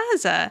the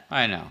plaza.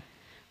 I know.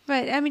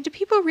 But, I mean, do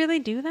people really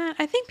do that?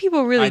 I think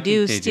people really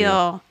do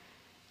steal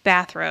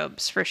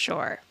bathrobes for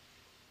sure.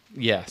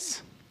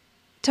 Yes.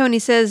 Tony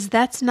says,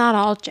 that's not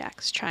all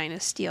Jack's trying to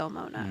steal,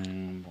 Mona.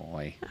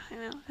 Boy. I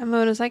know. And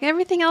Mona's like,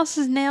 everything else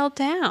is nailed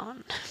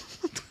down.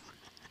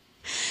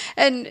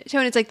 And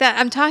Tony's like, that.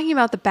 I'm talking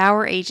about the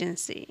Bauer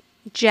agency.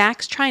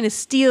 Jack's trying to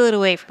steal it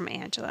away from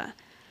Angela.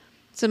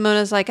 So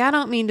Mona's like, I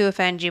don't mean to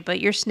offend you, but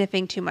you're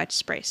sniffing too much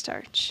spray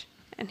starch.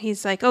 And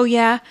he's like, oh,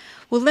 yeah?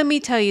 Well, let me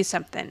tell you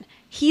something.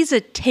 He's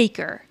a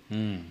taker.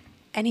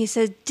 And he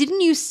says,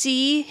 didn't you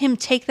see him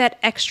take that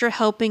extra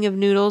helping of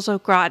noodles au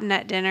gratin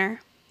at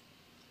dinner?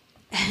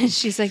 And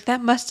she's like,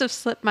 that must have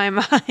slipped my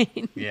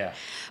mind. Yeah.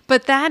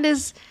 But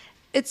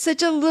it's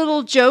such a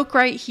little joke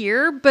right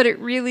here, but it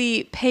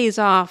really pays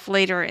off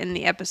later in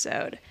the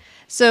episode.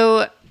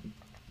 So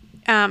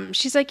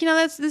she's like,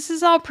 this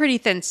is all pretty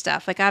thin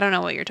stuff. Like, I don't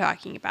know what you're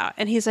talking about.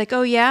 And he's like,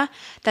 oh, yeah?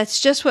 That's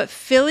just what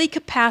Philly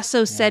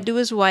Capasso said to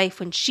his wife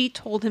when she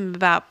told him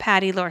about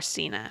Patty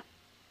Lorsina.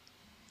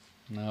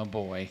 Oh,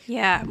 boy.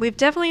 Yeah, we've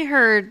definitely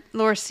heard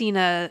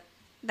Lorsina,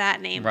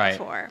 that name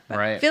before.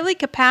 But Philly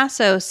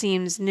Capasso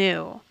seems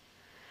new.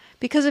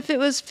 Because if it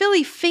was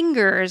Philly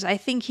Fingers, I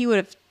think he would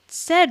have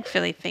said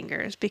Philly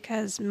Fingers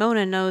because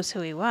Mona knows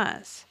who he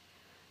was.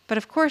 But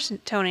of course,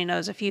 Tony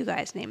knows a few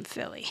guys named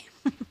Philly.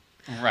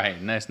 Right,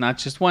 and there's not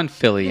just one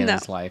Philly in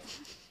his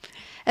life.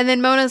 And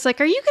then Mona's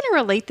like, are you going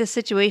to relate this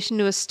situation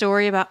to a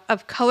story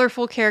of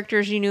colorful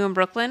characters you knew in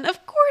Brooklyn?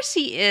 Of course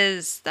he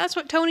is. That's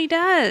what Tony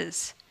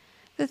does.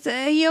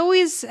 He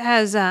always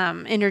has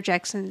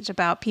interjections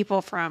about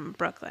people from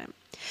Brooklyn.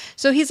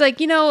 So he's like,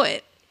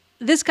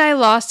 this guy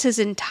lost his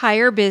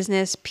entire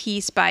business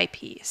piece by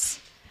piece.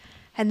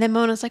 And then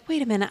Mona's like,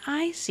 wait a minute,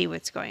 I see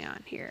what's going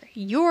on here.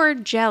 You're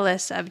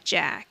jealous of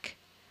Jack.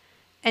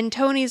 And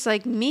Tony's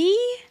like, me?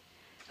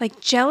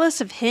 Like,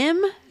 jealous of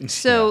him?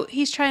 So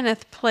he's trying to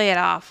play it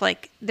off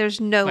like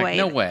there's no way.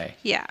 No way.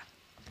 Yeah.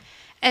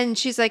 And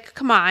she's like,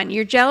 come on,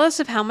 you're jealous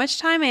of how much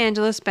time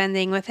Angela's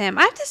spending with him.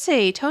 I have to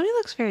say, Tony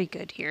looks very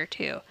good here,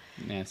 too.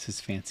 Yeah, it's his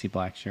fancy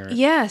black shirt.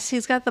 Yes,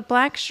 he's got the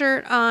black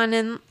shirt on,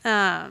 and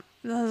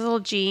those little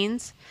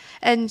jeans.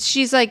 And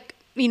she's like,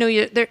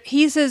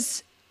 he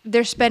says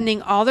they're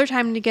spending all their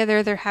time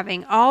together. They're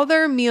having all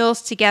their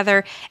meals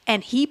together.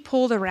 And he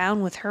pulled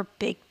around with her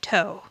big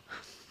toe.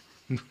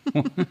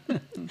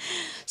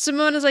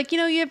 Simona's like, you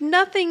have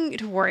nothing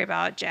to worry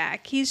about,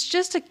 Jack. He's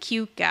just a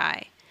cute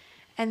guy.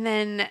 And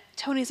then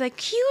Tony's like,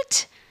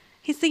 cute?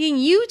 He's thinking,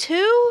 you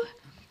too?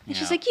 And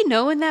she's like, in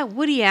that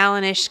Woody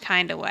Allen-ish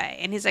kind of way.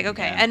 And he's like,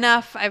 okay,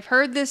 enough. I've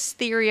heard this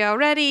theory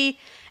already.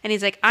 And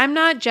he's like, I'm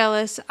not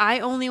jealous. I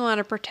only want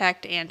to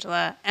protect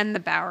Angela and the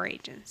Bauer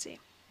Agency.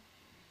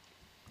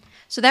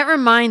 So that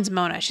reminds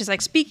Mona. She's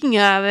like, speaking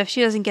of, if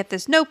she doesn't get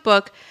this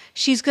notebook,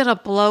 she's going to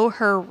blow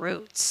her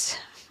roots.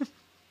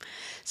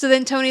 So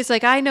then Tony's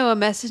like, I know a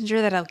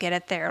messenger that'll get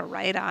it there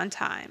right on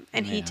time.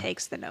 And he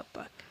takes the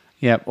notebook.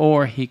 Yep,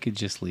 or he could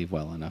just leave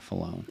well enough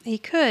alone. He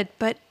could,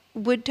 but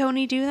would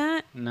Tony do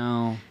that?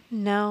 No.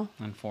 No.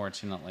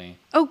 Unfortunately.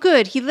 Oh,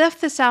 good. He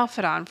left this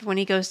outfit on for when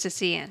he goes to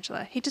see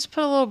Angela. He just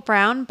put a little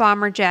brown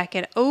bomber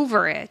jacket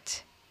over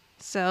it.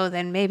 So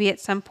then maybe at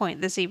some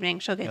point this evening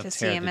she'll get to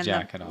see him in the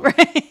jacket off.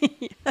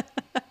 Right.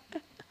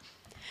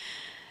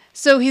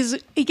 So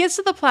he gets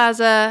to the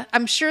plaza.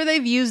 I'm sure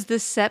they've used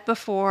this set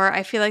before.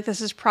 I feel like this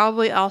is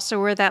probably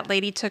also where that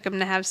lady took him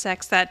to have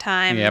sex that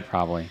time. Yeah,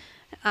 probably.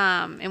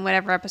 In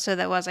whatever episode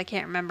that was. I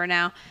can't remember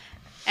now.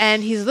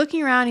 And he's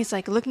looking around. He's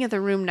like looking at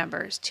the room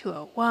numbers.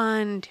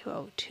 201,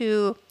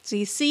 202. So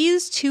he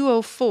sees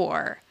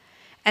 204.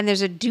 And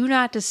there's a do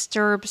not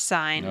disturb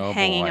sign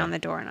hanging on the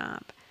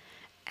doorknob.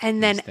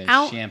 And then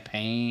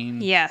champagne.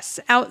 Yes.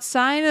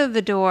 Outside of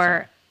the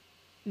door,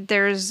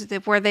 there's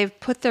where they've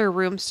put their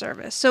room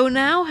service. So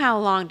now how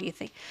long do you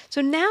think?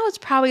 So now it's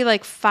probably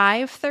like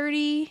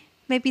 5:30,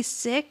 maybe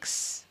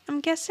 6,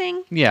 I'm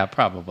guessing. Yeah,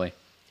 probably.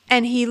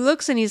 And he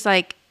looks and he's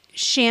like,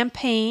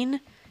 champagne,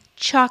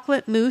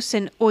 chocolate mousse,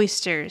 and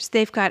oysters.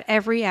 They've got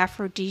every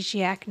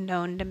aphrodisiac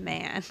known to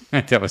man.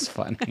 That was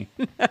funny.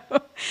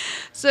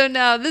 So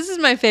now this is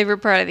my favorite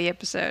part of the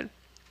episode.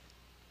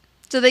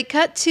 So they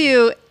cut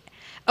to,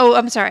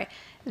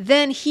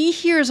 then he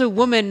hears a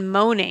woman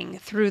moaning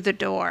through the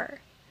door.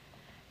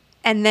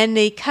 And then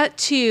they cut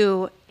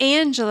to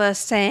Angela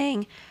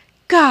saying,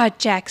 God,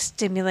 Jack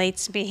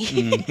stimulates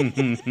me.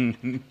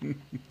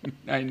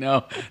 I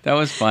know. That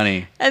was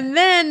funny. And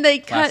then they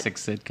Classic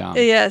sitcom.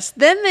 Yes.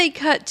 Then they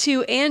cut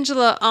to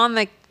Angela on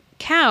the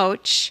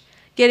couch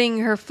getting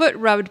her foot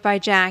rubbed by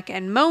Jack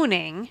and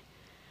moaning.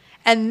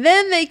 And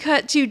then they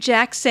cut to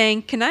Jack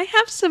saying, can I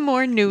have some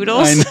more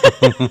noodles?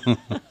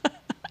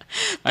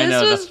 I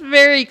know. This was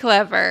very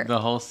clever. The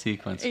whole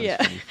sequence was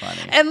pretty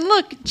funny. And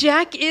look,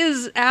 Jack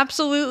is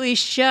absolutely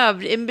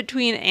shoved in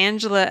between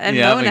Angela and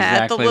Mona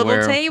at the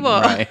little table.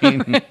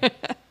 Right.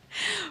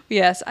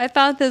 Yes, I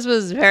thought this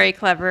was very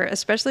clever,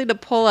 especially to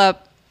pull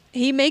up.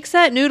 He makes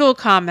that noodle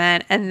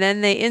comment, and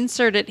then they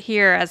insert it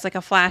here as like a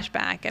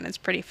flashback, and it's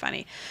pretty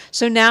funny.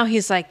 So now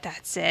he's like,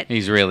 that's it.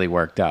 He's really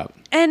worked up.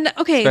 And,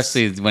 okay.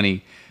 Especially when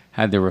he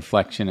had the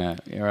reflection or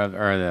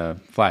the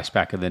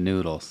flashback of the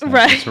noodles.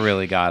 Right. It's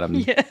really got him.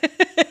 Yeah.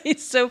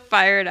 He's so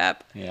fired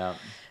up. Yeah.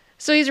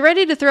 So he's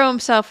ready to throw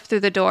himself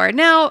through the door.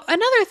 Now,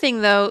 another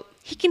thing, though,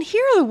 he can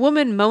hear a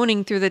woman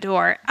moaning through the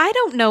door. I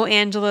don't know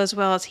Angela as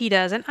well as he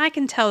does, and I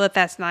can tell that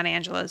that's not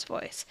Angela's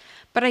voice.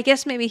 But I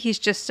guess maybe he's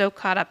just so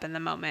caught up in the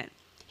moment.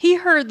 He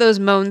heard those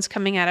moans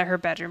coming out of her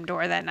bedroom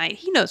door that night.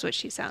 He knows what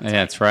she sounds like.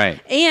 That's right.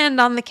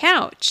 And on the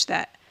couch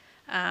that...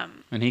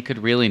 and he could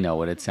really know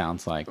what it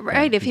sounds like.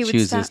 Right, if he would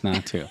chooses stop.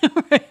 not to.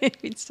 Right,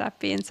 if he'd stop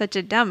being such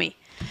a dummy.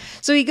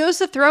 So he goes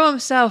to throw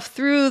himself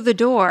through the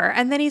door,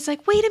 and then he's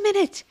like, wait a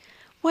minute.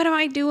 What am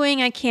I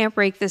doing? I can't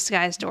break this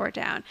guy's door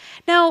down.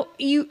 Now,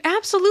 you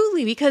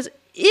absolutely, because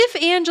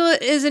if Angela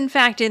is in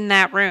fact in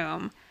that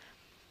room,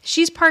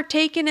 she's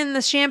partaken in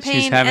the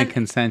champagne. She's having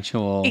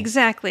consensual.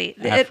 Exactly.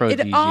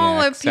 It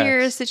all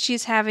appears that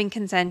she's having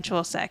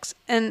consensual sex,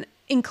 and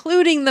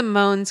including the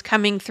moans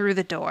coming through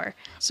the door.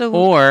 So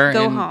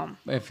go home.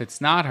 If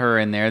it's not her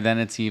in there, then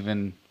it's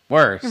even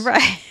worse.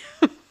 Right.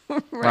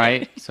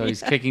 Right. So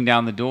he's kicking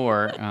down the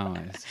door. Oh,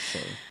 it's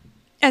silly.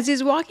 As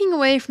he's walking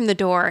away from the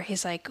door,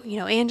 he's like,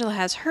 Angela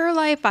has her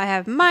life. I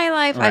have my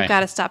life. Right. I've got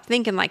to stop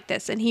thinking like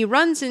this. And he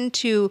runs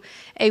into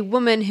a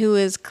woman who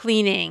is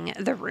cleaning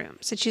the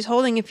rooms, and she's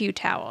holding a few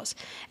towels.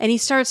 And he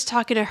starts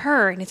talking to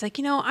her, and he's like,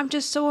 I'm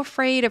just so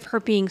afraid of her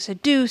being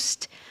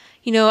seduced,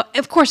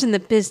 of course, in the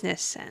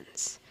business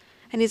sense.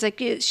 And he's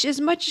like, as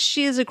much as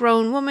she is a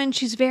grown woman,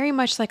 she's very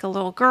much like a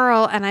little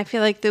girl. And I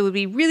feel like it would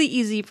be really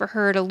easy for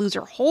her to lose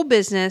her whole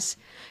business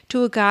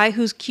to a guy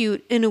who's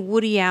cute in a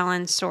Woody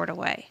Allen sort of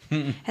way.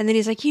 And then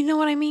he's like, you know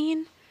what I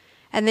mean?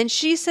 And then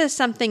she says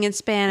something in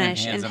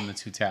Spanish. And hands him the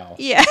 2 towels.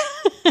 Yeah.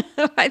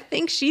 I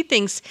think she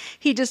thinks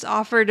he just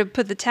offered to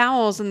put the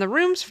towels in the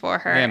rooms for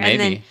her. Yeah, maybe. And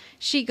then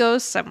she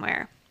goes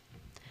somewhere.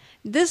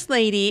 This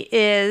lady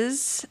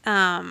is,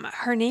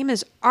 her name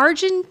is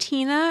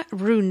Argentina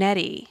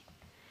Brunetti.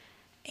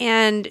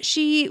 And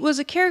she was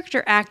a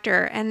character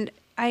actor, and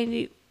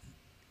I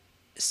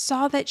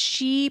saw that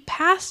she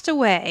passed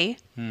away.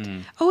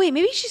 Oh, wait,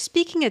 maybe she's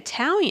speaking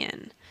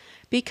Italian.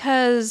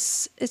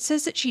 because it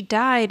says that she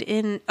died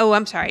in... Oh,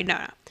 I'm sorry.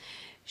 No.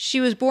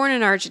 She was born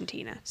in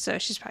Argentina, so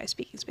she's probably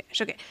speaking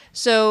Spanish. Okay.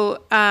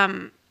 So,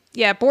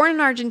 born in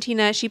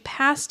Argentina. She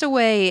passed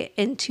away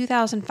in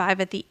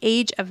 2005 at the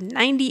age of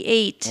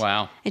 98.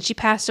 Wow. And she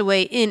passed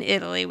away in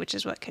Italy, which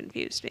is what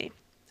confused me.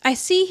 I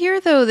see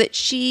here, though, that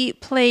she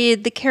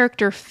played the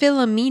character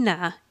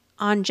Philomena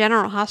on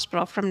General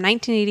Hospital from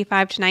 1985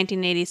 to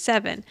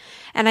 1987.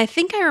 And I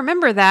think I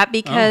remember that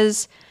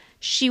because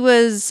she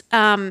was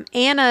Anna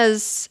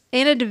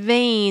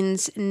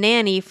Devane's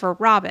nanny for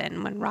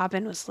Robin when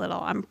Robin was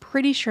little. I'm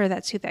pretty sure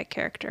that's who that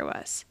character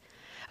was.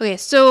 Okay,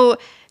 so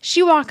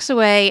she walks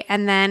away,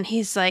 and then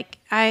he's like,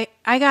 I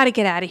got to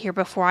get out of here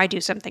before I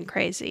do something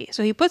crazy.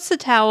 So he puts the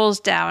towels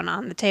down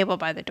on the table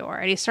by the door,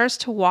 and he starts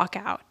to walk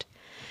out.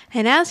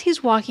 And as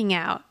he's walking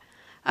out,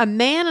 a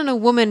man and a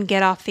woman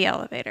get off the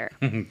elevator.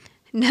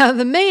 Now,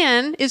 the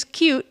man is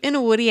cute in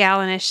a Woody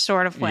Allen-ish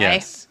sort of way.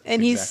 Yes,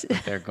 and he's exactly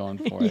what they're going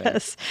for.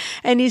 yes,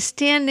 and he's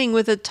standing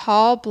with a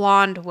tall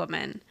blonde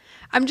woman.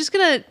 I'm just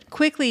going to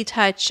quickly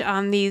touch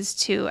on these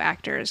two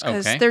actors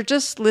because they're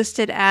just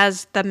listed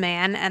as the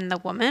man and the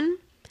woman.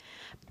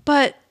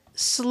 But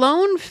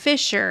Sloan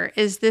Fisher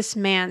is this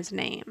man's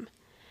name.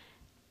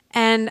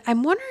 And I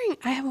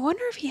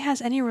wonder if he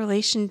has any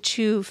relation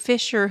to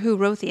Fisher, who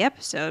wrote the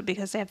episode,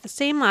 because they have the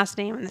same last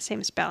name and the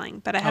same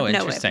spelling, but I have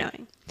no way of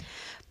knowing.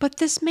 But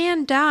this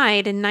man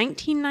died in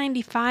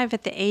 1995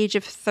 at the age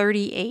of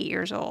 38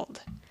 years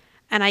old.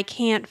 And I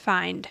can't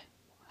find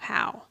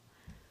how.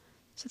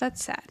 So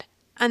that's sad.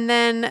 And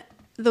then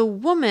the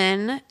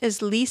woman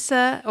is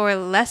Lisa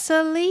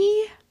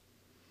Lee,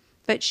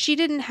 but she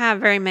didn't have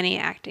very many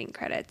acting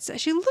credits.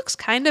 She looks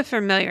kind of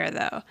familiar,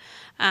 though.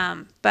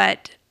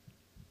 But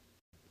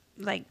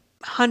like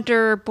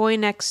Hunter, Boy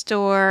Next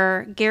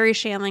Door, Gary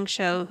Shandling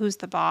Show, Who's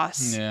the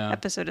Boss,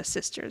 episode of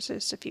Sisters,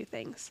 there's a few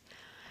things.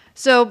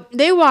 So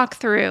they walk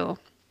through,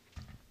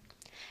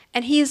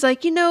 and he's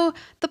like,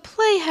 the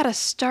play had a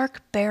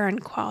stark, barren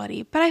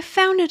quality, but I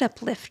found it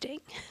uplifting.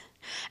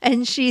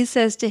 And she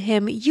says to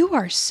him, you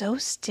are so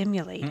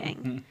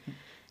stimulating.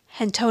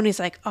 And Tony's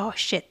like, oh,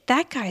 shit,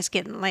 that guy's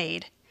getting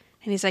laid.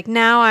 And he's like,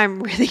 now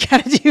I'm really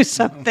got to do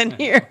something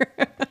here.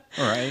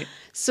 Right.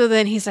 So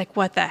then he's like,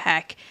 what the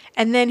heck?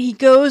 And then he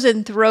goes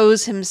and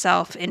throws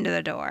himself into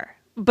the door,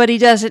 but he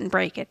doesn't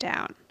break it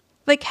down.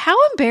 Like, how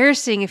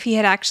embarrassing if he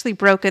had actually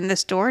broken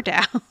this door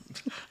down.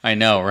 I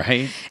know,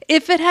 right?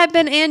 If it had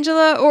been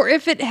Angela or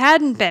if it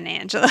hadn't been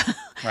Angela.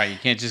 Right, you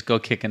can't just go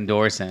kicking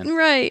doors in.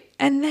 Right.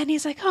 And then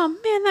he's like, oh,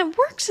 man, that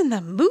works in the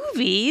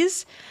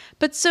movies.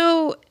 But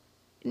so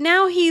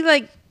now he,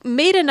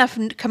 made enough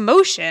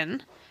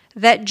commotion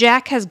that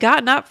Jack has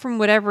gotten up from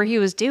whatever he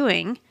was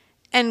doing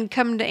and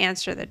come to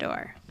answer the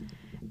door.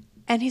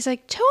 And he's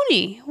like,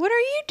 Tony, what are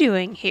you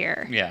doing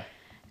here? Yeah.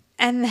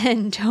 And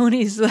then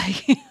Tony's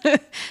like,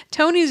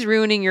 Tony's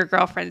ruining your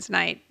girlfriend's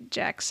night,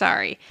 Jack,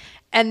 sorry.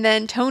 And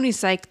then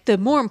Tony's like, the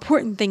more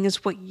important thing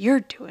is what you're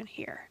doing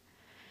here.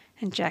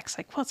 And Jack's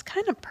like, well, it's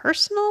kind of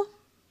personal.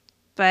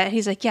 But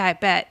he's like, yeah, I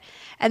bet.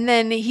 And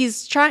then he's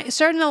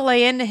starting to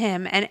lay into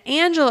him. And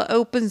Angela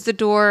opens the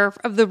door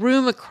of the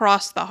room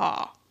across the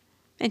hall.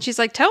 And she's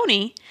like,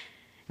 Tony.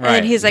 Right.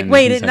 And he's like,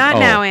 wait, not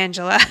now,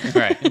 Angela.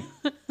 Right.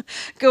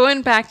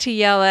 Going back to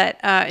yell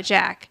at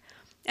Jack.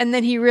 And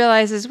then he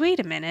realizes, wait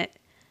a minute,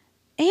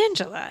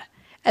 Angela.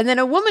 And then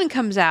a woman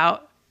comes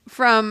out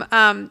from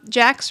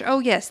Jack's. Oh,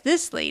 yes,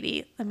 this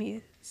lady. Let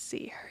me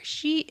see her.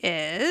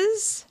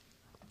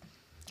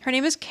 Her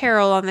name is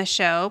Carol on the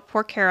show.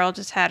 Poor Carol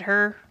just had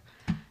her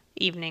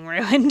evening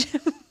ruined.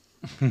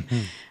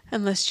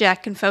 Unless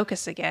Jack can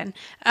focus again.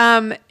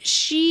 There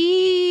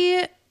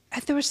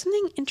was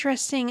something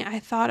interesting I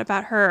thought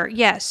about her.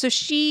 Yeah, so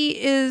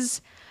she is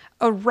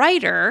a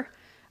writer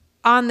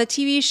on the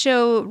TV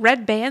show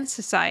Red Band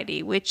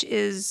Society, which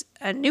is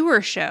a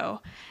newer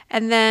show.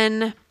 And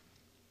then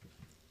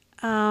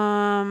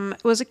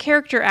was a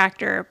character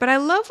actor. But I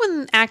love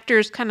when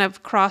actors kind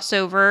of cross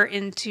over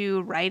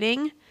into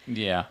writing.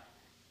 Yeah.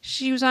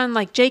 She was on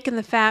Jake and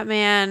the Fat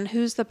Man,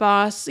 Who's the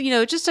Boss?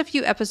 Just a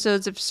few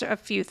episodes of a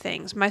few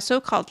things. My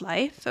So-Called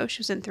Life. Oh, she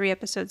was in 3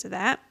 episodes of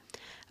that.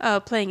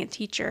 Playing a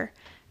teacher.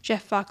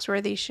 Jeff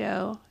Foxworthy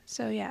show.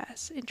 So, yeah,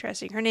 it's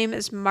interesting. Her name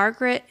is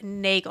Margaret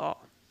Nagel.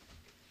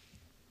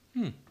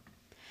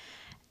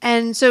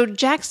 And so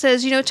Jack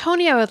says,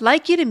 Tony, I would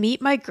like you to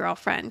meet my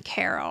girlfriend,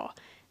 Carol.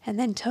 And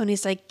then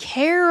Tony's like,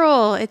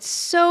 Carol, it's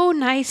so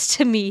nice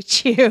to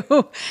meet you.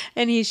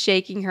 And he's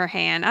shaking her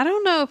hand. I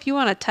don't know if you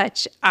want to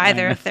touch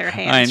either of their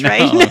hands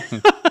right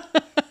now.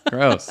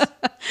 Gross.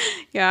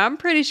 Yeah, I'm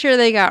pretty sure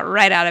they got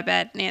right out of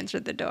bed and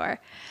answered the door.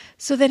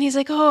 So then he's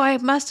like, oh, I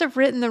must have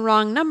written the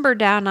wrong number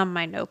down on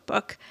my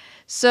notebook.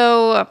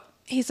 So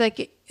he's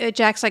like,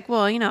 Jack's like,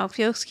 well, if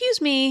you'll excuse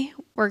me,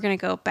 we're going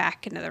to go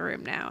back into the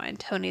room now. And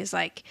Tony's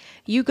like,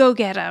 you go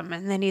get him.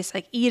 And then he's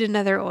like, eat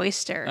another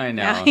oyster. I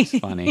know, it's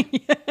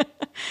funny.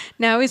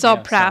 Now he's all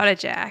proud of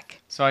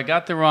Jack. So I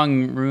got the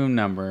wrong room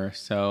number.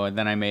 So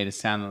then I made it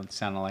sound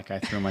like I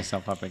threw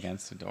myself up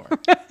against the door.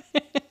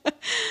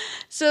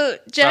 So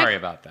Sorry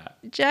about that.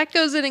 Jack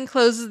goes in and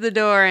closes the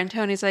door, and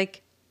Tony's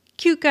like,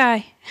 cute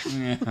guy.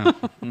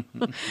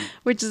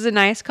 Which is a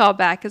nice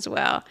callback as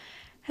well.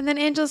 And then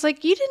Angela's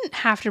like, you didn't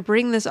have to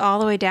bring this all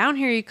the way down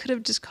here. You could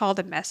have just called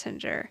a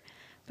messenger.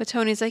 But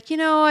Tony's like,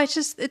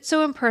 it's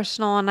so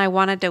impersonal, and I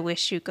wanted to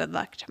wish you good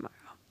luck tomorrow.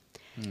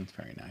 That's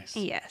very nice.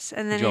 Yes.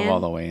 And then Drove all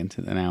the way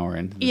into an hour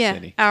into the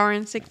city. Hour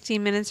and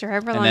 16 minutes or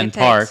however long it And takes.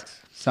 then parked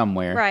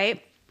somewhere.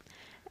 Right.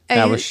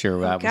 That was sure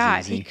that was God,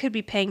 easy. he could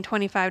be paying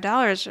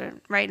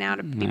 $25 right now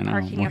to be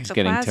parking up He's the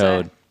getting plaza.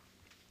 towed.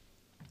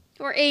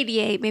 Or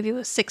 $88, maybe it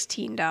was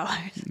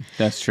 $16.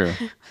 That's true.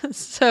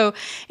 So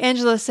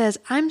Angela says,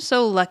 I'm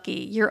so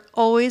lucky. You're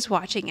always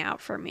watching out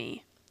for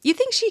me. You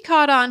think she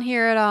caught on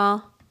here at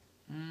all?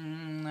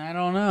 I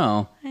don't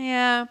know.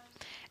 Yeah.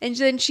 And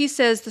then she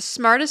says, the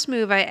smartest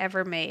move I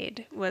ever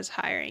made was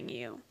hiring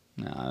you.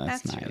 No,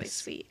 that's nice. really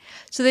sweet.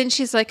 So then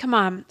she's like, come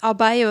on, I'll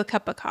buy you a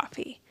cup of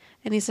coffee.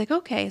 And he's like,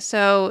 okay.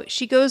 So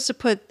she goes to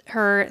put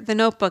the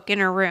notebook in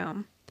her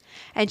room.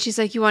 And she's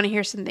like, you want to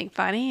hear something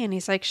funny? And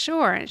he's like,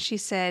 sure. And she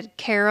said,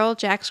 Carol,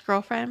 Jack's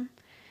girlfriend,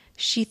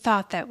 she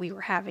thought that we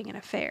were having an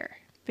affair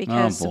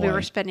because we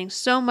were spending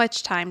so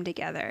much time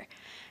together.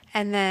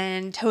 And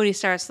then Tony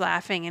starts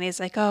laughing and he's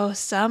like, oh,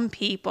 some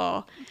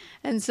people.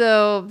 And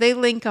so they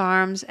link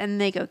arms and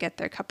they go get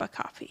their cup of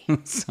coffee.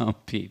 Some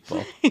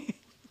people.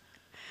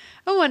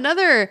 Oh,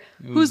 another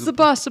Who's the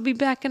Boss will be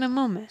back in a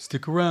moment.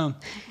 Stick around.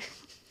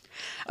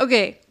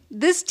 Okay,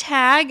 this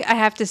tag, I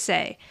have to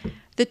say,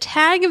 the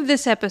tag of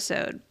this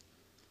episode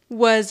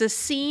was a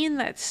scene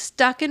that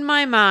stuck in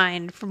my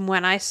mind from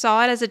when I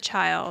saw it as a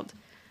child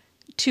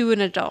to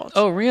an adult.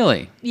 Oh,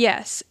 really?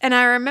 Yes. And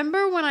I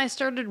remember when I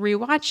started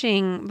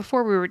rewatching,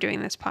 before we were doing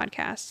this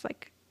podcast,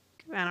 like,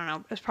 I don't know,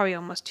 it was probably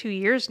almost 2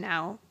 years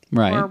now.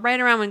 Right. Or right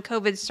around when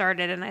COVID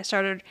started and I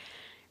started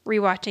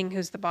rewatching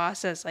Who's the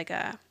Boss as like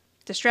a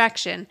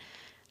distraction.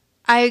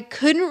 I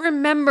couldn't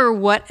remember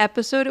what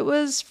episode it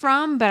was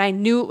from, but I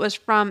knew it was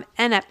from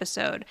an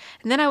episode.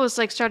 And then I was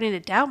like starting to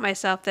doubt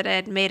myself that I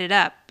had made it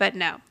up, but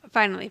no, I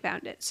finally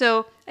found it.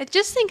 So I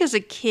just think as a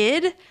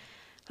kid,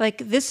 like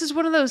this is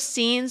one of those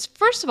scenes.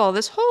 First of all,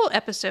 this whole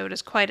episode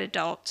is quite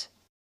adult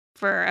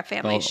for a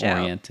family show.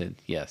 Oriented,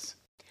 yes.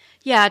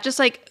 Yeah, just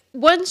like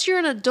once you're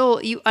an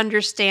adult, you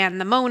understand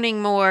the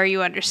moaning more.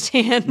 You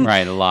understand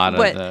Right, a lot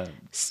what of the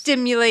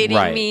stimulating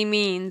Right. me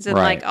means and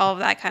Right. like all of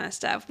that kind of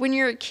stuff. When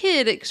you're a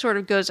kid, it sort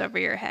of goes over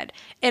your head.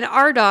 And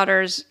our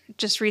daughters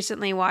just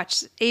recently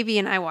watched, Avi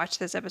and I watched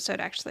this episode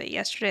actually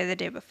yesterday, the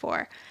day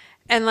before.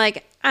 And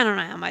like, I don't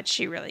know how much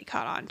she really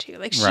caught on to.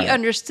 Like she Right.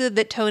 understood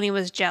that Tony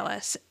was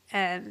jealous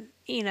and,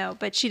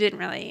 but she didn't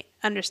really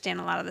understand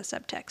a lot of the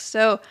subtext.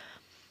 So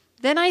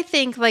then I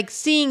think, like,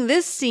 seeing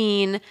this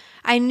scene,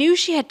 I knew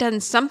she had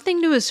done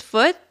something to his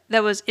foot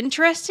that was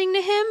interesting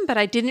to him, but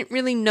I didn't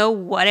really know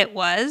what it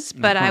was.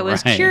 But I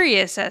was Right.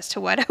 curious as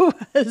to what it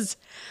was.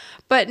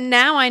 But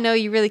now I know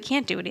you really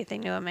can't do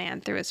anything to a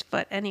man through his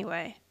foot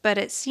anyway. But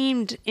it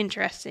seemed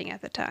interesting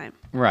at the time.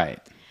 Right.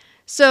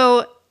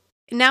 So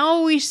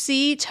now we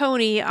see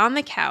Tony on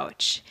the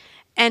couch,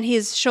 and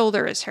his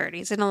shoulder is hurt.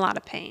 He's in a lot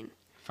of pain.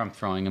 From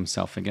throwing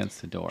himself against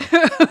the door.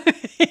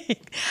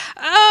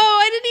 Oh,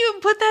 I didn't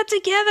even put that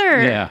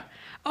together. Yeah.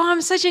 Oh,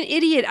 I'm such an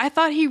idiot. I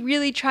thought he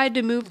really tried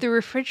to move the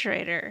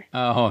refrigerator.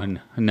 Oh,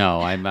 no.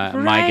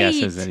 My guess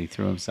is Right. that he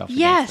threw himself against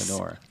Yes, the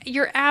door.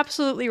 you're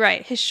absolutely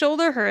right. His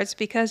shoulder hurts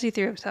because he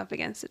threw himself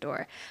against the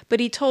door. But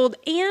he told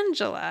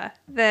Angela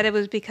that it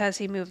was because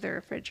he moved the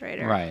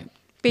refrigerator. Right.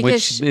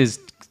 Because Which is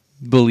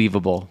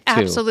believable, too.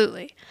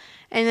 Absolutely.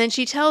 And then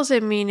she tells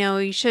him,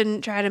 you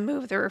shouldn't try to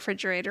move the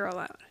refrigerator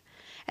alone.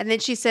 And then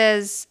she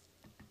says,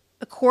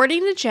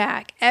 according to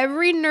Jack,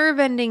 every nerve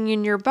ending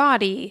in your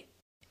body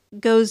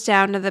goes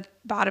down to the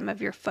bottom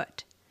of your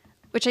foot,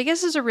 which I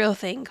guess is a real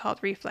thing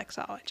called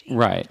reflexology.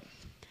 Right.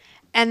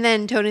 And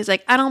then Tony's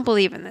like, I don't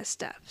believe in this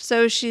stuff.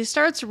 So she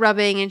starts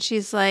rubbing and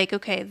she's like,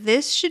 okay,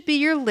 this should be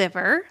your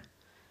liver.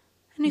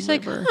 And he's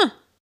like, huh.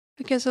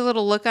 I guess a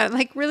little look on,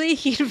 like, really?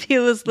 You can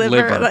feel his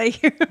liver.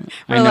 Like, you're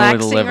I know where the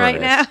relaxing liver right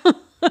is. now.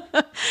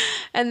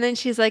 And then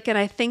she's like, and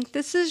I think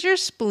this is your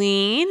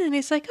spleen. And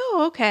he's like,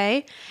 oh, okay.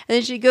 And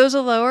then she goes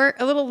a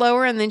little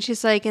lower. And then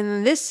she's like,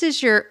 and this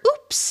is your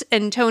oops.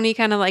 And Tony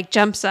kind of like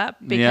jumps up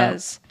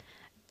because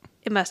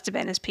it must have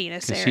been his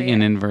penis Because area. she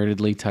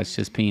inadvertently touched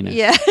his penis.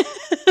 Yeah.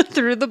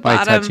 Through the By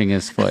bottom touching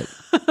his foot.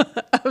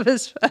 of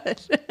his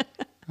foot.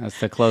 That's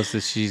the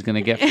closest she's going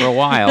to get for a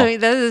while. I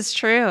mean, that is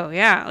true.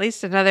 Yeah. At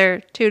least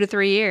another 2 to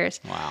 3 years.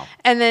 Wow.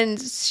 And then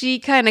she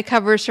kind of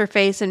covers her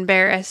face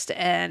embarrassed.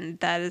 And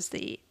that is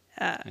the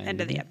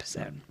end of the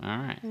episode. All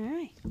right. All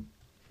right.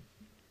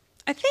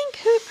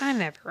 I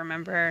never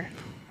remember.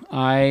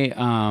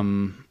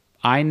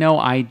 I know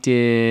I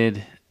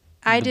did.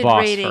 I the did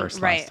boss rating. first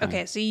last Right. time.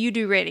 Okay. So you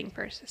do rating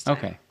first this time.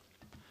 Okay.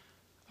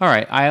 All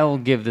right. I'll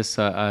give this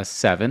a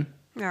 7.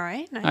 All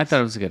right. Nice. I thought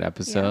it was a good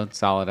episode.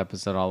 Solid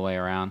episode all the way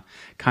around.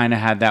 Kind of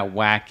had that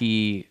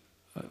wacky,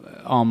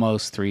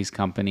 almost Three's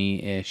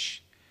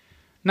Company-ish.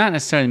 Not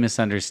necessarily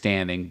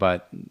misunderstanding,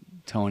 but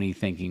Tony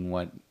thinking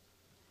what...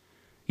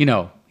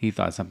 he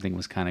thought something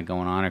was kind of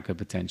going on or could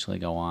potentially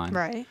go on.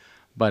 Right.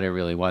 But it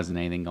really wasn't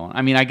anything going on.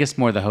 I mean, I guess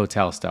more the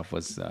hotel stuff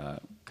was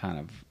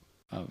kind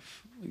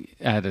of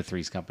had a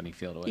Three's Company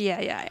feel to it.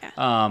 Yeah.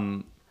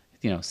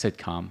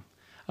 Sitcom.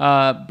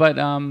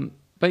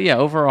 But yeah,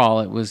 overall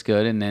it was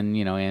good. And then,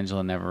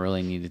 Angela never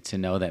really needed to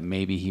know that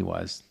maybe he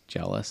was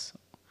jealous,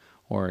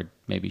 or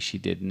maybe she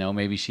did. No,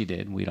 maybe she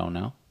did. We don't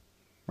know.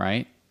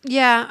 Right?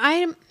 Yeah,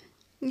 I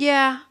don't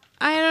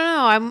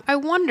know. I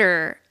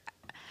wonder.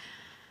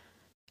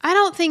 I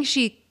don't think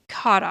she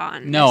caught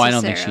on. No, I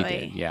don't think she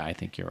necessarily. did. Yeah, I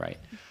think you're right.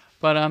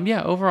 But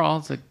overall,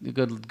 it's a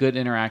good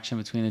interaction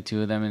between the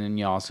two of them, and then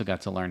you also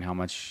got to learn how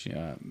much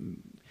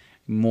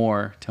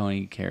more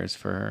Tony cares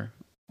for her,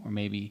 or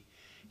maybe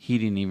he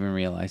didn't even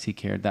realize he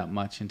cared that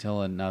much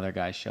until another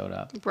guy showed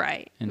up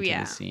Right. into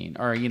the scene,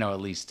 or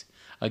at least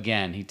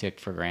again he took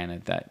for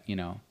granted that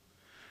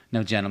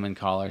no gentleman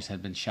callers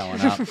had been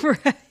showing up.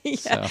 Right.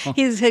 Yeah. So.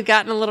 He's had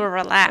gotten a little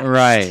relaxed.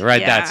 Right. Yeah.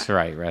 That's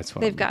right. That's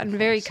what They've I'm gotten looking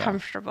very for, so.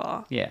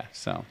 comfortable. Yeah.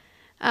 So.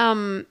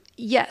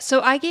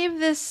 So I gave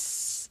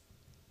this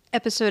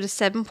episode a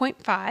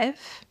 7.5.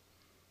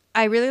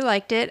 I really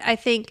liked it. I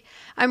think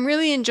I'm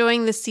really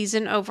enjoying the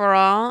season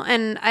overall.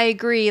 And I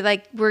agree,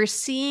 like we're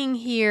seeing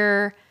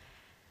here,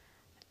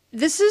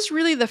 this is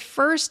really the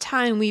first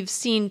time we've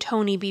seen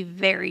Tony be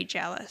very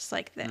jealous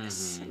like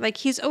this. Mm-hmm. Like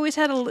he's always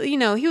had he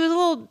was a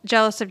little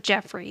jealous of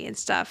Jeffrey and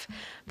stuff.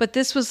 But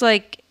this was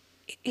like,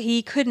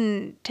 he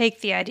couldn't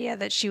take the idea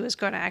that she was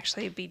going to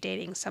actually be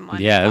dating someone.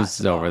 Yeah, it was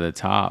possible. over the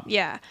top.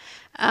 Yeah.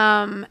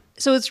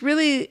 So it's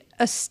really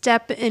a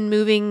step in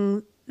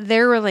moving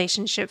their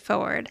relationship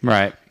forward.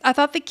 Right. I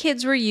thought the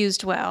kids were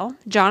used well.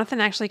 Jonathan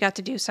actually got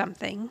to do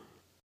something,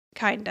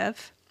 kind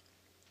of.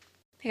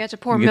 He got to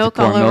pour You get milk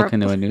to pour all milk over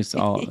into a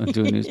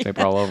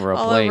newspaper all over a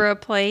plate. All over a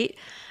plate.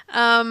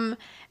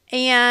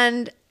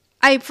 And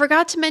I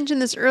forgot to mention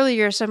this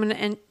earlier, so I'm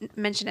going to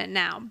mention it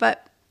now.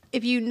 But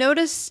if you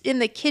notice in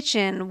the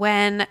kitchen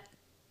when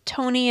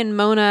Tony and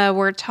Mona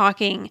were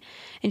talking,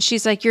 and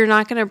she's like, "You're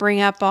not going to bring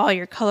up all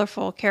your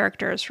colorful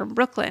characters from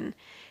Brooklyn."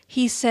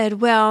 He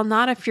said, "Well,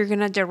 not if you're going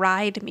to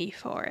deride me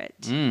for it."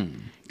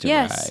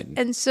 Yes. Deride.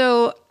 And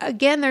so,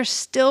 again, they're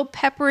still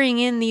peppering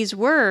in these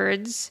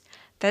words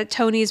that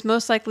Tony's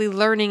most likely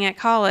learning at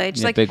college.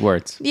 Yeah, like big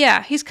words.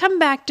 Yeah, he's come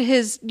back to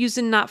his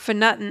using not for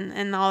nothing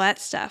and all that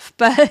stuff.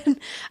 But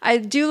I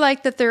do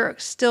like that they're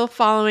still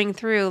following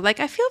through.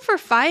 Like, I feel for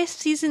 5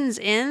 seasons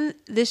in,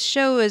 this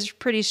show is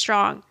pretty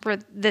strong for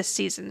this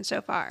season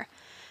so far.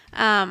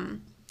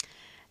 And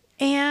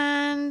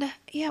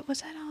yeah,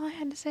 was that all I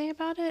had to say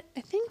about it?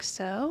 I think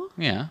so.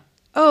 Yeah.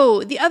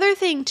 Oh, the other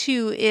thing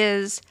too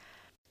is,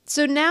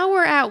 so now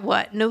we're at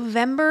what?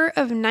 November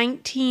of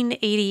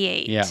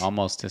 1988. Yeah,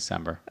 almost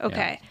December.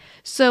 Okay.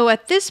 So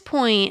at this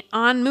point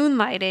on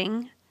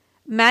Moonlighting,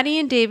 Maddie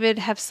and David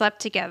have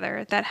slept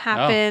together. That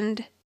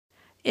happened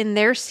in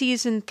their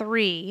season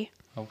 3.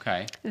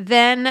 Okay.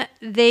 Then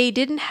they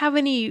didn't have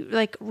any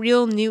like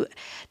real new.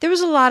 There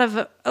was a lot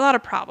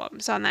of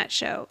problems on that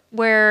show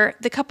where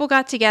the couple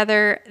got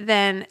together.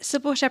 Then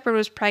Sybil Shepherd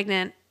was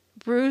pregnant.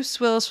 Bruce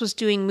Willis was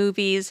doing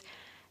movies,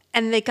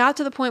 and they got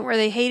to the point where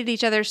they hated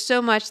each other so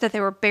much that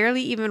they were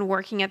barely even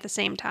working at the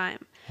same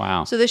time.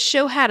 Wow. So the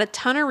show had a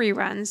ton of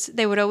reruns.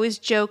 They would always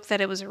joke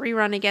that it was a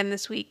rerun again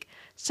this week.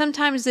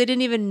 Sometimes they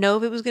didn't even know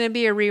if it was going to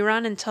be a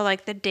rerun until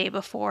like the day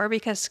before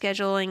because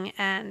scheduling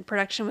and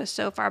production was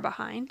so far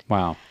behind.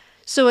 Wow.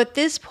 So at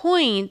this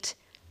point,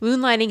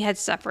 Moonlighting had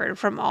suffered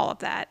from all of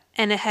that,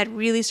 and it had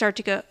really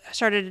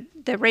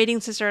the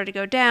ratings had started to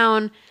go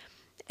down,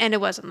 and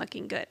it wasn't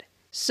looking good.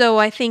 So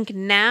I think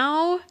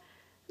now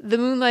the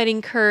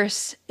Moonlighting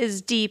curse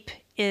is deep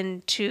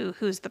into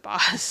Who's the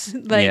Boss.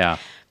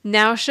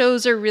 Now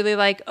shows are really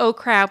like, oh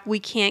crap, we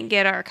can't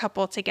get our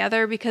couple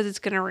together because it's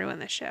going to ruin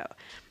the show.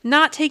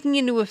 Not taking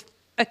into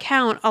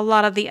account a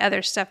lot of the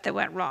other stuff that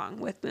went wrong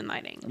with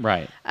Moonlighting.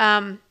 Right.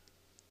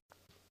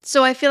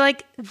 So I feel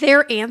like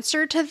their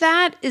answer to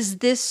that is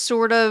this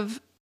sort of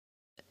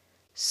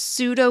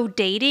pseudo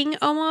dating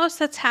almost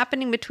that's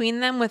happening between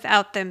them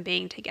without them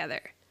being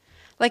together.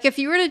 Like if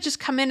you were to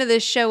just come into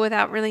this show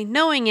without really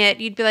knowing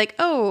it, you'd be like,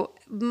 oh,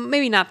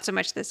 maybe not so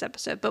much this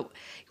episode, but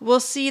we'll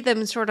see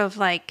them sort of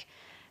like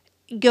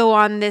go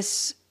on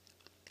this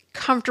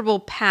comfortable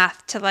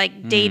path to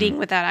like dating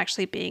without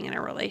actually being in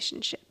a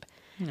relationship.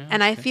 Yeah,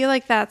 and I feel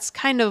like that's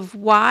kind of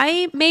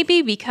why,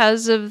 maybe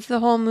because of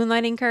the whole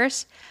Moonlighting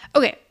curse.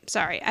 Okay,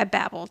 sorry, I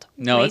babbled.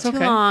 No, way it's too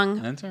okay.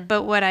 long. That's all right.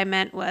 But what I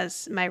meant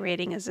was my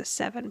rating is a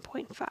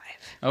 7.5.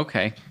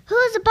 Okay.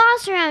 Who's the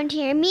boss around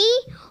here? Me?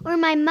 Or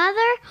my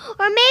mother?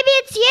 Or maybe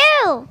it's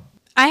you?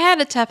 I had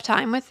a tough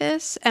time with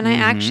this, and I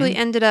actually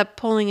ended up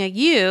pulling a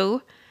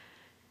U.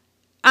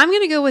 I'm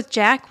going to go with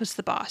Jack was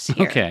the boss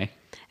here. Okay.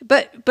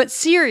 But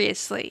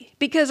seriously,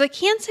 because I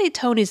can't say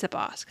Tony's the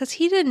boss because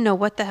he didn't know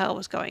what the hell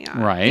was going on.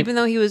 Right. Even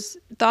though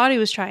thought he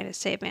was trying to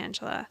save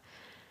Angela.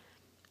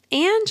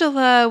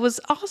 Angela was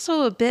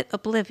also a bit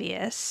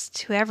oblivious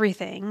to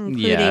everything,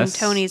 including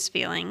Tony's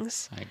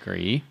feelings. I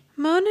agree.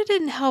 Mona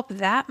didn't help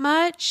that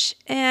much,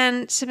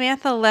 and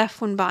Samantha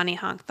left when Bonnie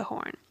honked the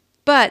horn.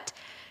 But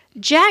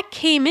Jack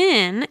came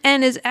in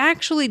and is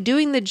actually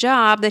doing the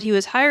job that he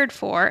was hired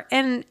for,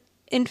 and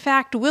in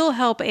fact will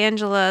help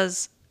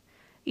Angela's,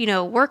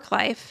 work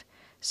life.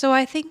 So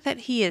I think that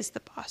he is the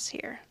boss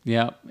here.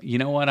 Yeah. You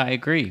know what? I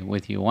agree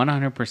with you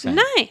 100%.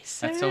 Nice.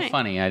 That's All so right.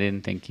 funny. I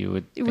didn't think you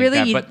would think Really?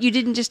 that, You, but you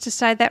didn't just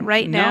decide that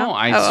right now? no,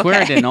 I Oh, swear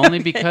I okay. didn't. Only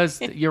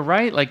because you're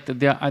right. Like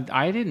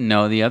I didn't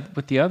know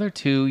with the other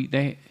two,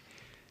 they,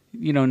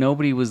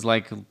 nobody was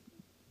like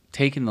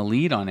taking the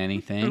lead on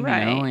anything. Right,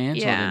 Angela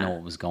didn't know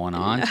what was going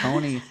on.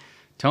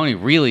 Tony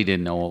really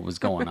didn't know what was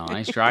going on.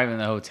 He's driving to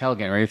the hotel,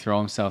 getting ready to throw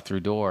himself through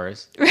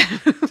doors.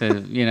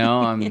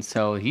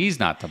 So he's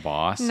not the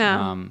boss.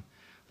 No.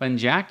 But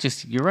Jack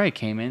you're right,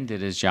 came in, did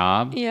his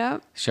job.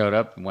 Yep. Showed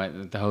up,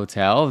 went to the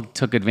hotel,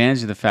 took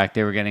advantage of the fact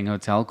they were getting a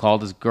hotel,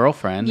 called his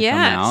girlfriend to come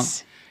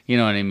Yes. out. You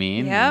know what I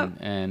mean? Yep.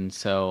 And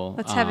so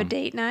Let's have a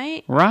date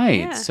night.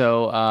 Right. Yeah.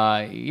 So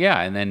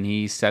and then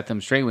he set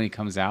them straight when he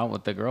comes out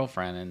with the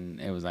girlfriend,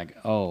 and it was like,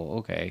 oh,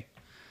 okay.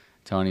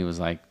 Tony was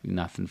like,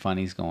 nothing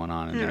funny's going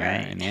on in there,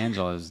 Right. and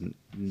Angela's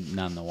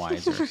none the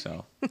wiser.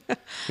 So, but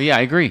yeah,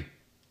 I agree.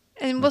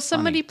 And will That's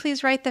somebody funny.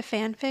 please write the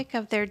fanfic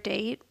of their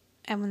date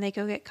and when they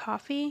go get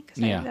coffee? Because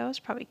Yeah. that was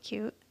probably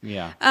cute.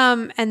 Yeah.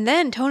 And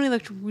then Tony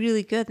looked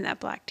really good in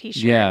that black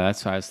t-shirt. Yeah,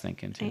 that's what I was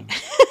thinking too.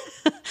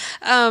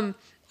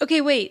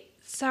 Okay, wait.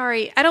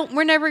 Sorry.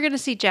 We're never going to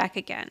see Jack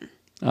again.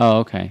 Oh,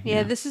 okay.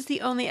 Yeah, this is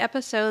the only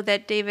episode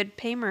that David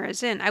Paymer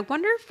is in. I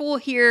wonder if we'll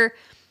hear.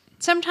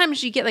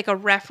 Sometimes you get like a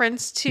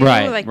reference to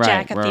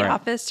Jack at the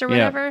office or Yeah.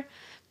 whatever.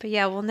 But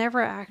yeah, we'll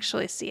never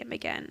actually see him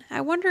again. I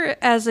wonder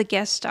as a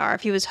guest star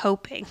if he was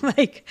hoping,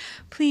 like,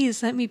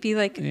 please let me be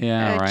like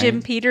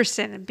Jim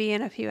Peterson and be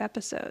in a few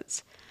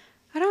episodes.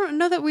 I don't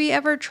know that we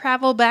ever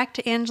travel back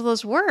to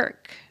Angela's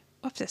work.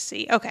 We'll have to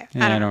see. Okay.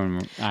 Yeah, I don't know.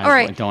 remember. All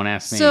right. Don't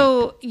ask me.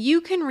 So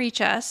you can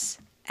reach us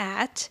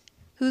at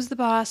Who's the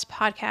Boss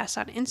Podcast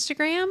on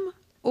Instagram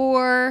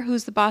or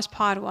Who's the Boss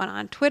Pod 1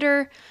 on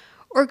Twitter,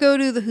 or go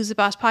to the Who's the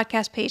Boss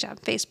Podcast page on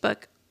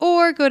Facebook,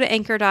 or go to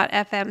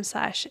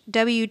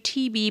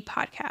anchor.fm/WTB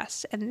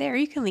podcast. And there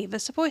you can leave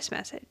us a voice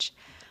message.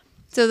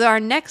 So our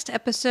next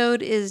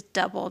episode is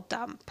Double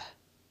Dump.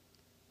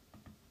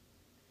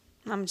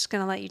 I'm just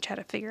going to let you try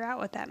to figure out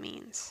what that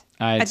means.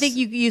 I think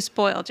you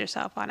spoiled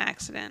yourself on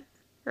accident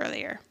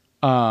earlier.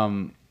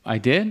 I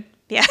did?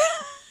 Yeah.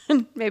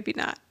 Maybe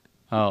not.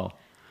 Oh.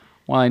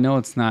 Well, I know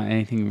it's not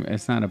anything.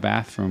 It's not a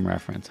bathroom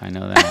reference. I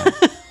know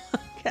that.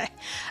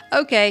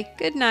 Okay.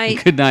 Good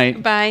night. Good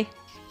night. Bye.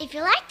 If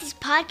you like this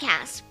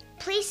podcast,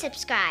 please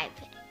subscribe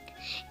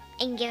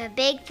and give a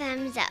big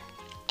thumbs up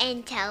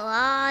and tell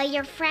all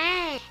your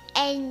friends.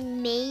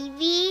 And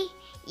maybe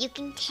you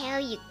can tell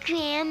your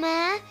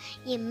grandma,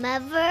 your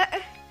mother,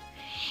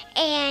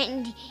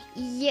 and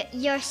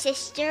your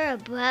sister or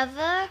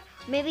brother.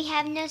 Maybe you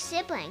have no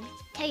siblings.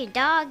 Tell your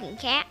dog and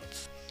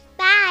cats.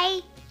 Bye.